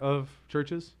a part of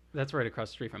churches. That's right across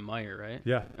the street from Meyer, right?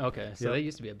 Yeah. Okay. So they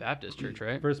used to be a Baptist church,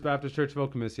 right? First Baptist Church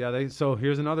of Okemos. Yeah. So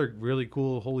here's another really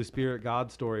cool Holy Spirit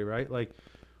God story, right? Like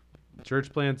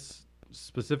church plants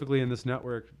specifically in this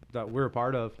network that we're a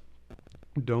part of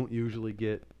don't usually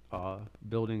get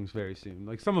buildings very soon.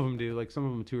 Like some of them do, like some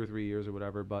of them 2 or 3 years or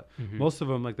whatever, but most of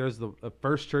them, like there's the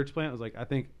first church plant was like, I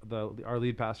think our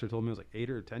lead pastor told me it was like 8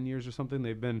 or 10 years or something.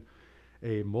 They've been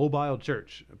a mobile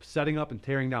church setting up and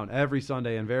tearing down every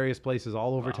Sunday in various places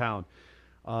all over town.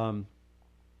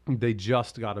 They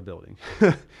just got a building.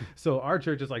 So our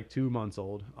church is like 2 months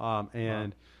old. 2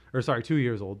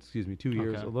 years old, 2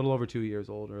 years, a little over 2 years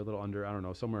old or a little under, I don't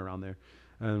know, somewhere around there.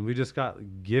 And we just got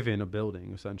given a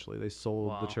building, essentially. They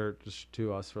sold the church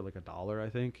to us for like $1, I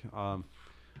think. I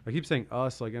keep saying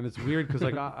us, like, and it's weird because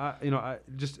like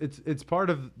it's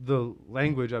part of the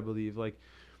language, I believe. Like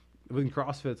in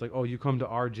CrossFit, it's like, oh, you come to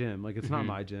our gym. Like it's not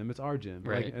my gym, it's our gym,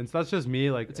 right? Like, and so that's just me.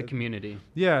 Like it's a community.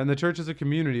 Yeah, and the church is a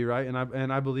community, right?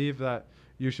 And I believe that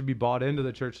you should be bought into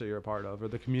the church that you're a part of or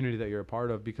the community that you're a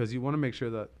part of because you want to make sure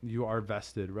that you are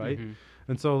vested, right?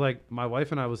 And so like my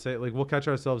wife and I will say, like we'll catch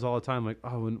ourselves all the time like,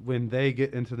 oh, when they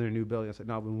get into their new building. I said,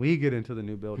 no, when we get into the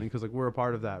new building, because like we're a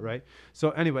part of that, right? So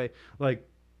anyway, like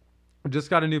just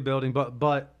got a new building,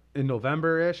 but in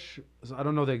November-ish, so I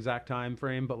don't know the exact time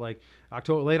frame, but like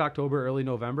late October, early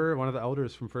November, one of the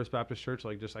elders from First Baptist Church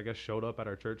like just I guess showed up at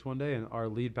our church one day, and our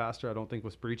lead pastor I don't think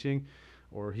was preaching,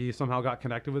 or he somehow got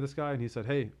connected with this guy, and he said,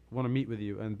 hey, I want to meet with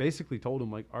you, and basically told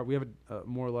him like, we have a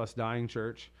more or less dying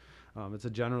church. It's a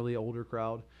generally older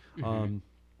crowd, and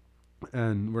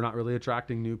we're not really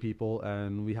attracting new people,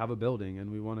 and we have a building,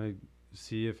 and we want to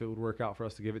see if it would work out for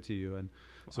us to give it to you. And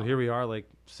so here we are like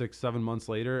 6-7 months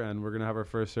later, and we're going to have our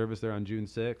first service there on June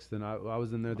 6th. And I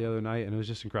was in there the other night, and it was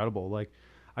just incredible. Like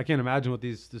I can't imagine what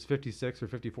this 56 or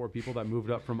 54 people that moved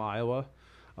up from Iowa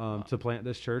to plant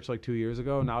this church like 2 years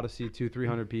ago, now to see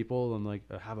 200-300 people and like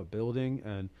have a building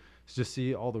and just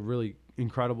see all the really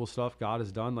incredible stuff God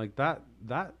has done. Like that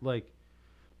like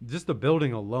just the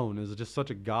building alone is just such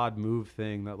a God move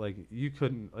thing that like you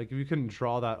couldn't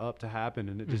draw that up to happen,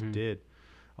 and it just did.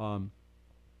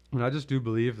 And I just do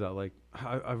believe that, like,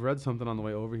 I've read something on the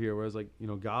way over here where it's like, you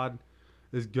know, God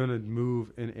is gonna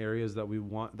move in areas that we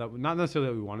want, that not necessarily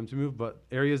that we want him to move, but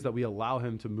areas that we allow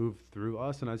him to move through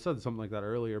us. And I said something like that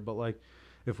earlier, but like,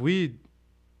 if we,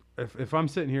 if I'm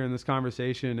sitting here in this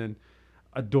conversation and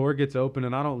a door gets open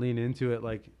and I don't lean into it,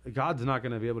 like God's not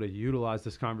going to be able to utilize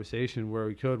this conversation where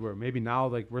we could, where maybe now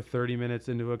like we're 30 minutes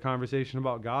into a conversation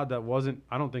about God that wasn't,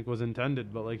 I don't think was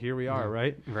intended, but like here we are,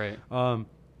 right? Right.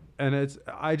 And it's,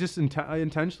 I just I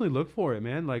intentionally look for it,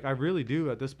 man. Like I really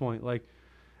do at this point. Like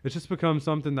it's just become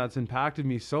something that's impacted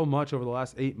me so much over the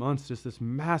last 8 months, just this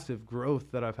massive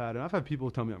growth that I've had. And I've had people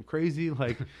tell me I'm crazy.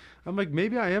 Like, I'm like,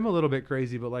 maybe I am a little bit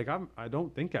crazy, but like, I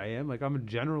don't think I am. Like, I'm a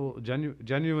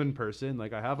genuine person.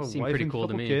 Like I have a wife and a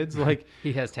couple kids. Like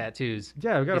he has tattoos.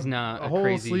 Yeah. I've got He's not a whole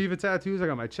crazy. sleeve of tattoos. I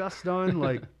got my chest done.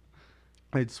 Like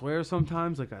I'd swear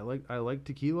sometimes, like I like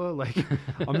tequila. Like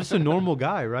I'm just a normal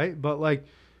guy. Right.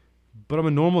 But I'm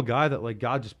a normal guy that like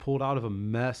God just pulled out of a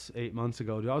mess 8 months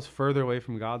ago. Dude, I was further away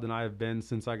from God than I have been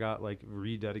since I got like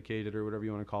rededicated or whatever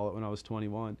you want to call it when I was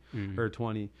 21 or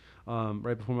 20,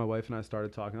 right before my wife and I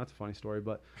started talking. That's a funny story,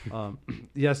 but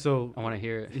yeah. So I want to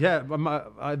hear it.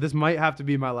 Yeah, this might have to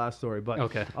be my last story, but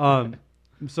okay.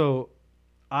 So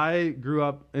I grew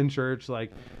up in church,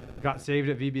 like got saved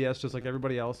at VBS just like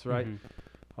everybody else, right?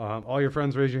 All your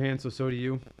friends raise your hand, so do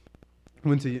you.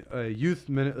 Went to a youth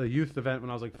event when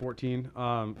I was like 14,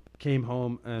 came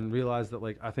home and realized that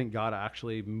like I think God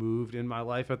actually moved in my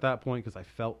life at that point because I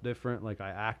felt different, like I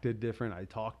acted different, I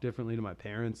talked differently to my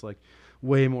parents, like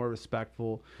way more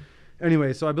respectful.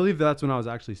 Anyway, so I believe that's when I was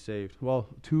actually saved. Well,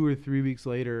 2 or 3 weeks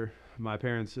later, my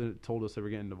parents told us they were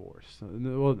getting divorced.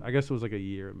 Well, I guess it was like a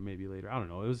year maybe later. I don't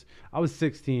know. I was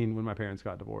 16 when my parents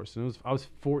got divorced, and I was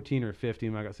 14 or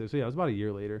 15 when I got saved. So yeah, it was about a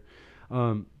year later.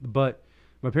 But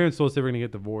my parents told us they were going to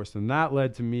get divorced, and that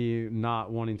led to me not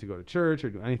wanting to go to church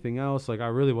or do anything else. Like I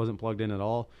really wasn't plugged in at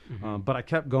all. But I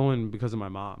kept going because of my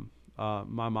mom.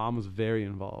 My mom was very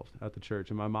involved at the church,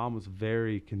 and my mom was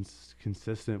very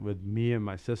consistent with me and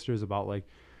my sisters about like,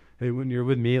 hey, when you're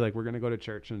with me, like we're going to go to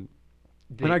church. And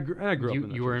I grew up in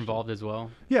the You were church. involved as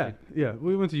well? Yeah.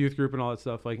 We went to youth group and all that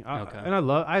stuff. Like, and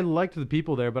I liked the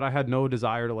people there, but I had no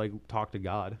desire to like talk to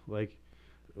God. Like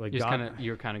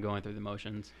You're kind of going through the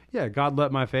motions. Yeah, God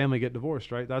let my family get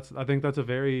divorced, right? I think that's a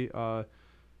very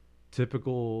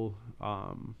typical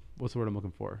what's the word I'm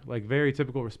looking for? Like very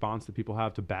typical response that people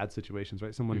have to bad situations,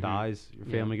 right? Someone dies, your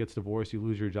family gets divorced, you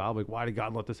lose your job. Like, why did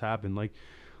God let this happen? Like,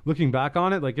 looking back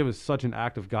on it, like it was such an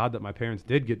act of God that my parents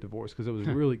did get divorced because it was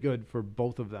really good for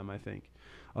both of them, I think.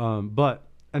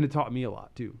 And it taught me a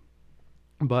lot too.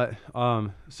 But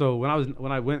so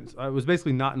when I went, I was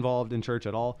basically not involved in church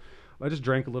at all. I just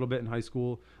drank a little bit in high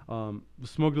school,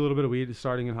 smoked a little bit of weed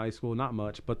starting in high school, not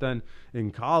much. But then in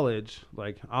college,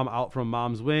 like I'm out from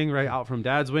mom's wing, right? Out from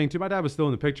dad's wing too. My dad was still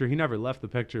in the picture. He never left the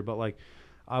picture, but like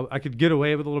I could get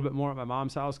away with a little bit more at my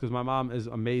mom's house because my mom is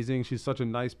amazing. She's such a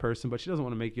nice person, but she doesn't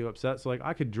want to make you upset. So like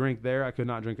I could drink there. I could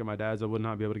not drink at my dad's. I would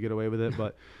not be able to get away with it.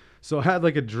 But so I had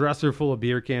like a dresser full of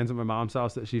beer cans at my mom's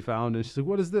house that she found. And she's like,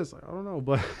 what is this? Like, I don't know.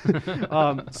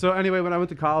 But so anyway, when I went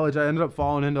to college, I ended up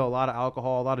falling into a lot of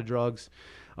alcohol, a lot of drugs.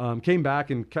 Came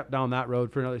back and kept down that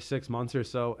road for another 6 months or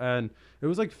so. And it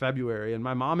was like February. And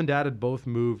my mom and dad had both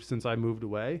moved since I moved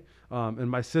away.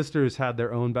 And my sisters had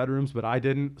their own bedrooms, but I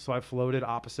didn't. So I floated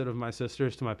opposite of my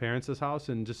sisters to my parents' house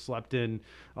and just slept in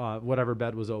whatever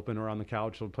bed was open or on the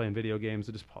couch or playing video games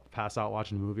or just pass out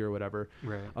watching a movie or whatever.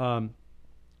 Right.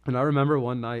 And I remember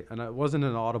one night, and it wasn't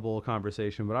an audible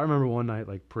conversation, but I remember one night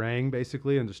like praying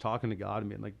basically and just talking to God and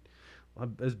being like,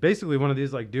 it's basically one of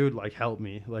these like, dude, like help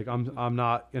me. Like I'm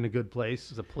not in a good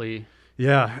place. It's a plea.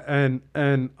 Yeah.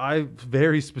 And I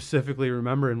very specifically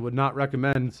remember and would not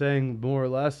recommend saying more or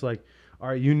less like, all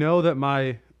right, you know that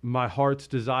my heart's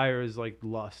desire is like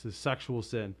lust, is sexual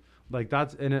sin. Like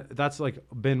that's like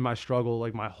been my struggle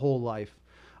like my whole life.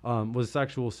 Was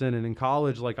sexual sin. And in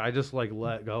college, like I just like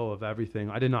let go of everything.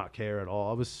 I did not care at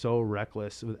all. I was so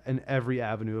reckless in every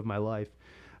avenue of my life.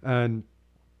 And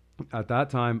at that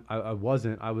time I was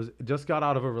just got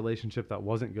out of a relationship that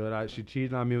wasn't good. She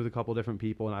cheated on me with a couple different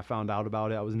people and I found out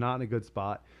about it. I was not in a good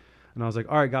spot. And I was like,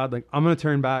 all right, God, like I'm going to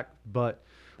turn back, but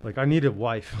like I need a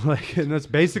wife. Like, and that's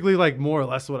basically like more or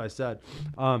less what I said.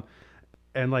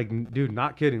 And like, dude,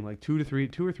 not kidding. Like 2 or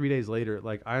 3 days later,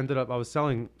 like I was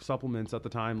selling supplements at the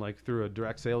time, like through a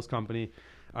direct sales company.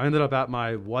 I ended up at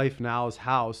my wife now's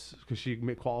house because she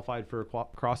qualified for a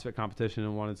CrossFit competition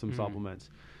and wanted some supplements.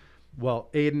 Well,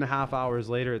 8.5 hours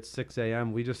later at 6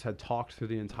 a.m., we just had talked through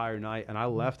the entire night. And I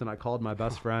left and I called my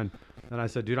best friend and I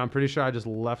said, dude, I'm pretty sure I just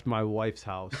left my wife's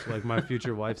house, like my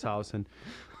future wife's house. And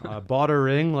Bought a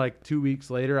ring like 2 weeks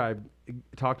later. I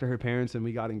talked to her parents and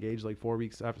we got engaged like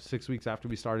 6 weeks after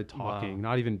we started talking. Wow.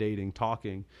 Not even dating,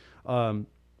 talking.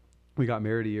 We got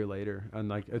married a year later, and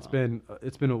like it's been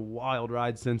a wild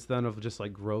ride since then of just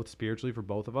like growth spiritually for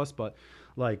both of us. But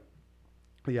like,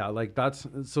 yeah, like that's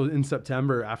so in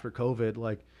September after COVID,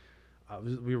 like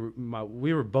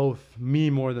we were both, me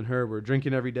more than her, we're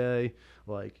drinking every day,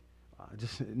 like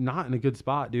just not in a good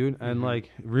spot, dude, and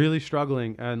like really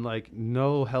struggling, and like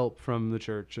no help from the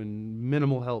church and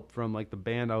minimal help from like the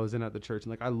band I was in at the church. And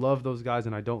like I love those guys,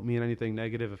 and I don't mean anything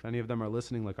negative if any of them are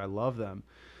listening, like I love them.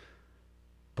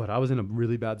 But I was in a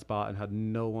really bad spot and had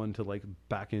no one to like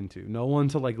back into, no one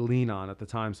to like lean on at the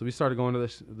time. So we started going to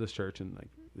this church, and like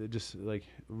it just like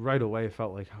right away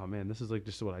felt like, oh man, this is like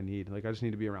just what I need. Like I just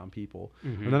need to be around people.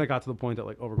 And then it got to the point that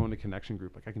like, oh, we're going to connection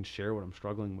group. Like I can share what I'm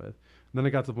struggling with. And then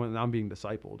it got to the point that now I'm being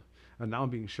discipled, and now I'm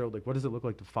being showed like, what does it look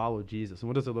like to follow Jesus, and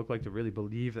what does it look like to really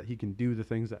believe that he can do the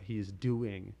things that he is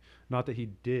doing, not that he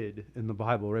did in the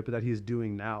Bible, right, but that he is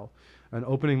doing now. And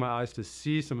opening my eyes to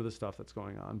see some of the stuff that's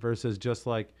going on versus just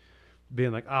like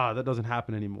being like, that doesn't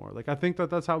happen anymore. Like, I think that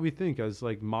that's how we think as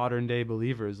like modern day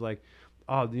believers. Like,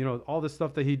 all the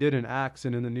stuff that he did in Acts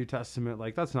and in the New Testament,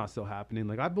 like that's not still happening.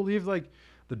 Like I believe like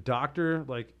the doctor,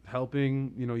 like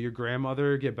helping, your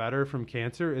grandmother get better from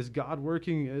cancer is God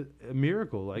working a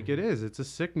miracle. Like it is, it's a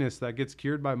sickness that gets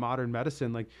cured by modern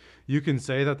medicine. Like you can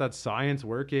say that that's science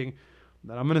working.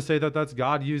 I'm going to say that that's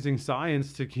God using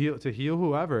science to heal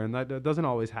whoever. And that doesn't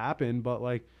always happen, but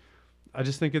like, I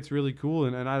just think it's really cool.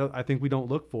 And I think we don't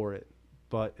look for it,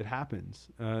 but it happens.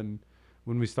 And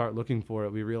when we start looking for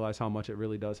it, we realize how much it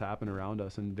really does happen around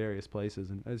us in various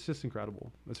places. And it's just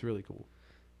incredible. It's really cool.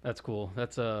 That's cool.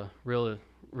 That's a real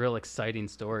exciting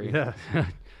story. Yeah.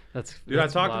 Dude,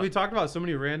 we talked about so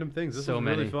many random things. This was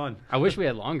really fun. I wish we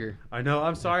had longer. I know.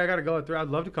 I'm sorry. I got to go through. I'd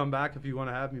love to come back if you want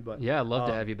to have me, but yeah, I'd love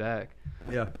to have you back.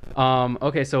 Yeah.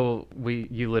 Okay. So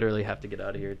you literally have to get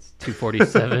out of here. It's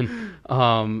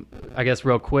 2:47. I guess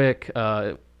real quick,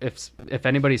 if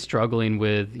anybody's struggling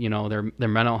with, their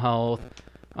mental health,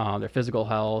 their physical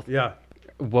health. Yeah.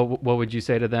 What would you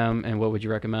say to them, and what would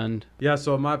you recommend? Yeah,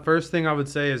 so my first thing I would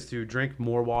say is to drink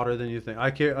more water than you think.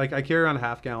 I carry around a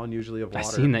half gallon usually of water.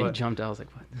 I seen that you jumped out. I was like,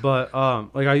 what?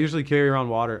 But I usually carry around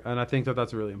water, and I think that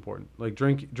that's really important. Like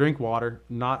drink water,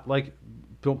 not like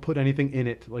don't put anything in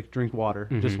it. Like drink water,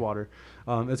 just water.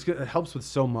 It helps with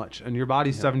so much, and your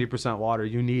body's 70% water.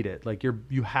 You need it. Like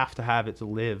you have to have it to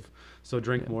live. So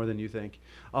drink more than you think.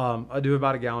 I do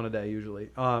about a gallon a day usually.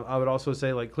 I would also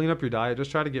say like clean up your diet. Just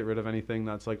try to get rid of anything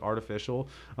that's like artificial.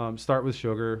 Start with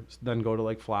sugar, then go to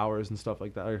like flours and stuff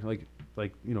like that, or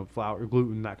like flour,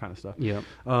 gluten, that kind of stuff. Yeah.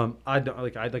 I don't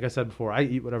like I said before, I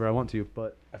eat whatever I want to,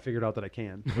 but I figured out that I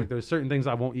can. Like there's certain things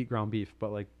I won't eat ground beef,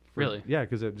 but like really, yeah,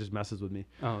 because it just messes with me.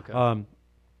 Oh, okay.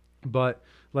 But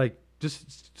like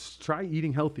just try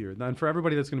eating healthier. Then for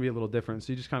everybody that's going to be a little different.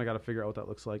 So you just kind of got to figure out what that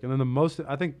looks like. And then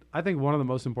I think one of the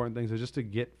most important things is just to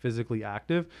get physically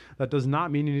active. That does not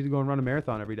mean you need to go and run a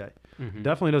marathon every day.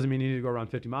 Definitely doesn't mean you need to go run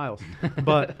 50 miles.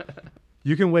 But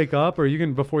you can wake up, or you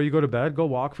can, before you go to bed, go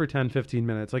walk for 10, 15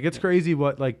 minutes. Like it's crazy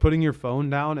what, like putting your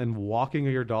phone down and walking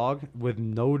your dog with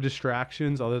no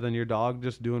distractions other than your dog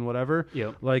just doing whatever.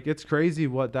 Yep. Like it's crazy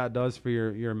what that does for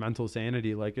your mental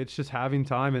sanity. Like it's just having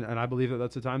time. And I believe that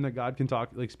that's the time that God can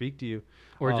speak to you.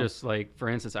 Or just like, for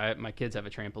instance, my kids have a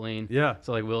trampoline. Yeah.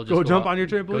 So like we'll just go jump on your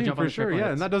trampoline for sure. Yeah.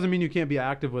 Trampoline. And that doesn't mean you can't be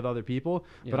active with other people,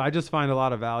 but I just find a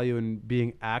lot of value in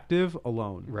being active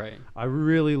alone. Right. I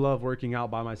really love working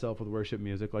out by myself with worship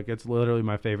music. Like it's literally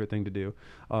my favorite thing to do,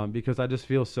 because I just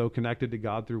feel so connected to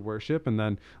God through worship. And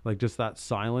then like just that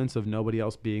silence of nobody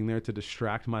else being there to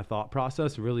distract my thought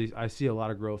process. Really, I see a lot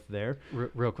of growth there.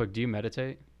 Real quick, do you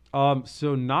meditate?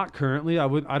 So not currently.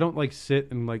 I don't like sit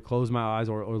and like close my eyes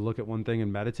or look at one thing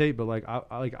and meditate, but like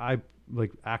I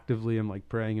actively am like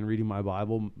praying and reading my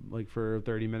Bible like for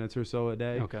 30 minutes or so a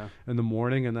day in the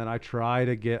morning. And then I try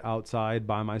to get outside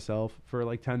by myself for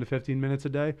like 10 to 15 minutes a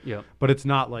day. Yeah. But it's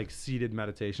not like seated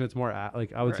meditation. It's more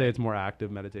I would say it's more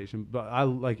active meditation, but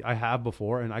I have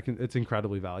before, and it's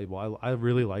incredibly valuable. I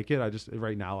really like it. I just,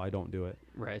 right now I don't do it.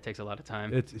 Right. It takes a lot of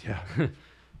time.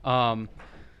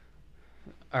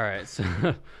 All right.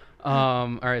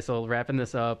 So wrapping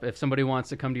this up, if somebody wants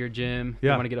to come to your gym, they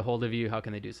want to get a hold of you, how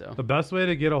can they do so? The best way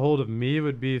to get a hold of me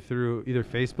would be through either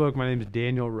Facebook. My name is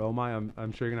Daniel Romigh.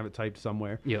 I'm sure you're gonna have it typed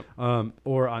somewhere. Yep.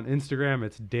 Or on Instagram,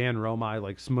 it's Dan Romigh,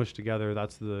 like smushed together.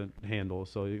 That's the handle.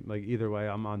 So like either way,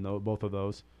 I'm on both of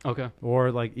those. Okay.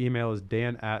 Or like email is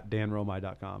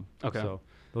dan@danromigh.com. Okay. So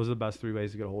those are the best three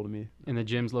ways to get a hold of me. And the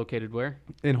gym's located where?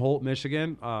 In Holt,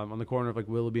 Michigan, on the corner of like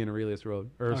Willoughby and Aurelius Road.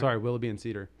 Willoughby and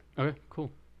Cedar. Okay,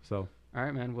 cool. So. All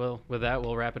right, man. Well, with that,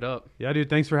 we'll wrap it up. Yeah, dude.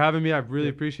 Thanks for having me. I really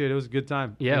appreciate it. It was a good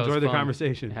time. Yeah, it was Enjoyed the fun.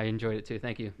 conversation. I enjoyed it too.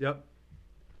 Thank you. Yep.